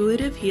 3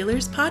 Intuitive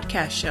Healers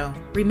podcast show.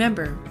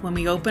 Remember, when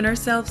we open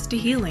ourselves to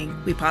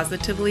healing, we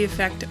positively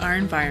affect our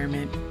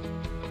environment.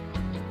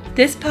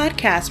 This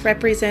podcast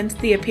represents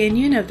the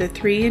opinion of the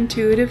 3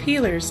 Intuitive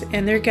Healers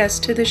and their guests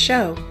to the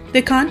show.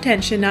 The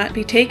content should not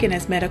be taken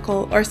as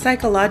medical or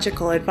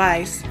psychological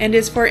advice and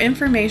is for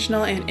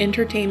informational and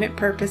entertainment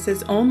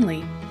purposes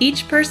only.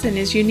 Each person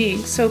is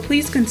unique, so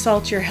please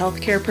consult your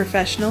healthcare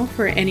professional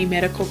for any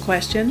medical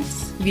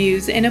questions.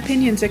 Views and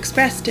opinions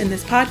expressed in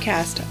this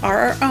podcast are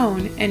our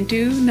own and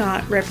do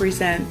not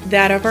represent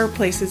that of our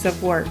places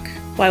of work.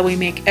 While we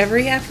make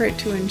every effort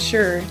to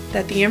ensure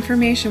that the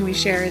information we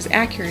share is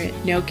accurate,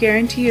 no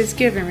guarantee is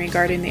given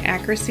regarding the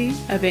accuracy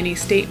of any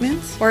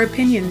statements or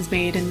opinions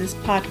made in this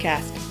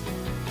podcast.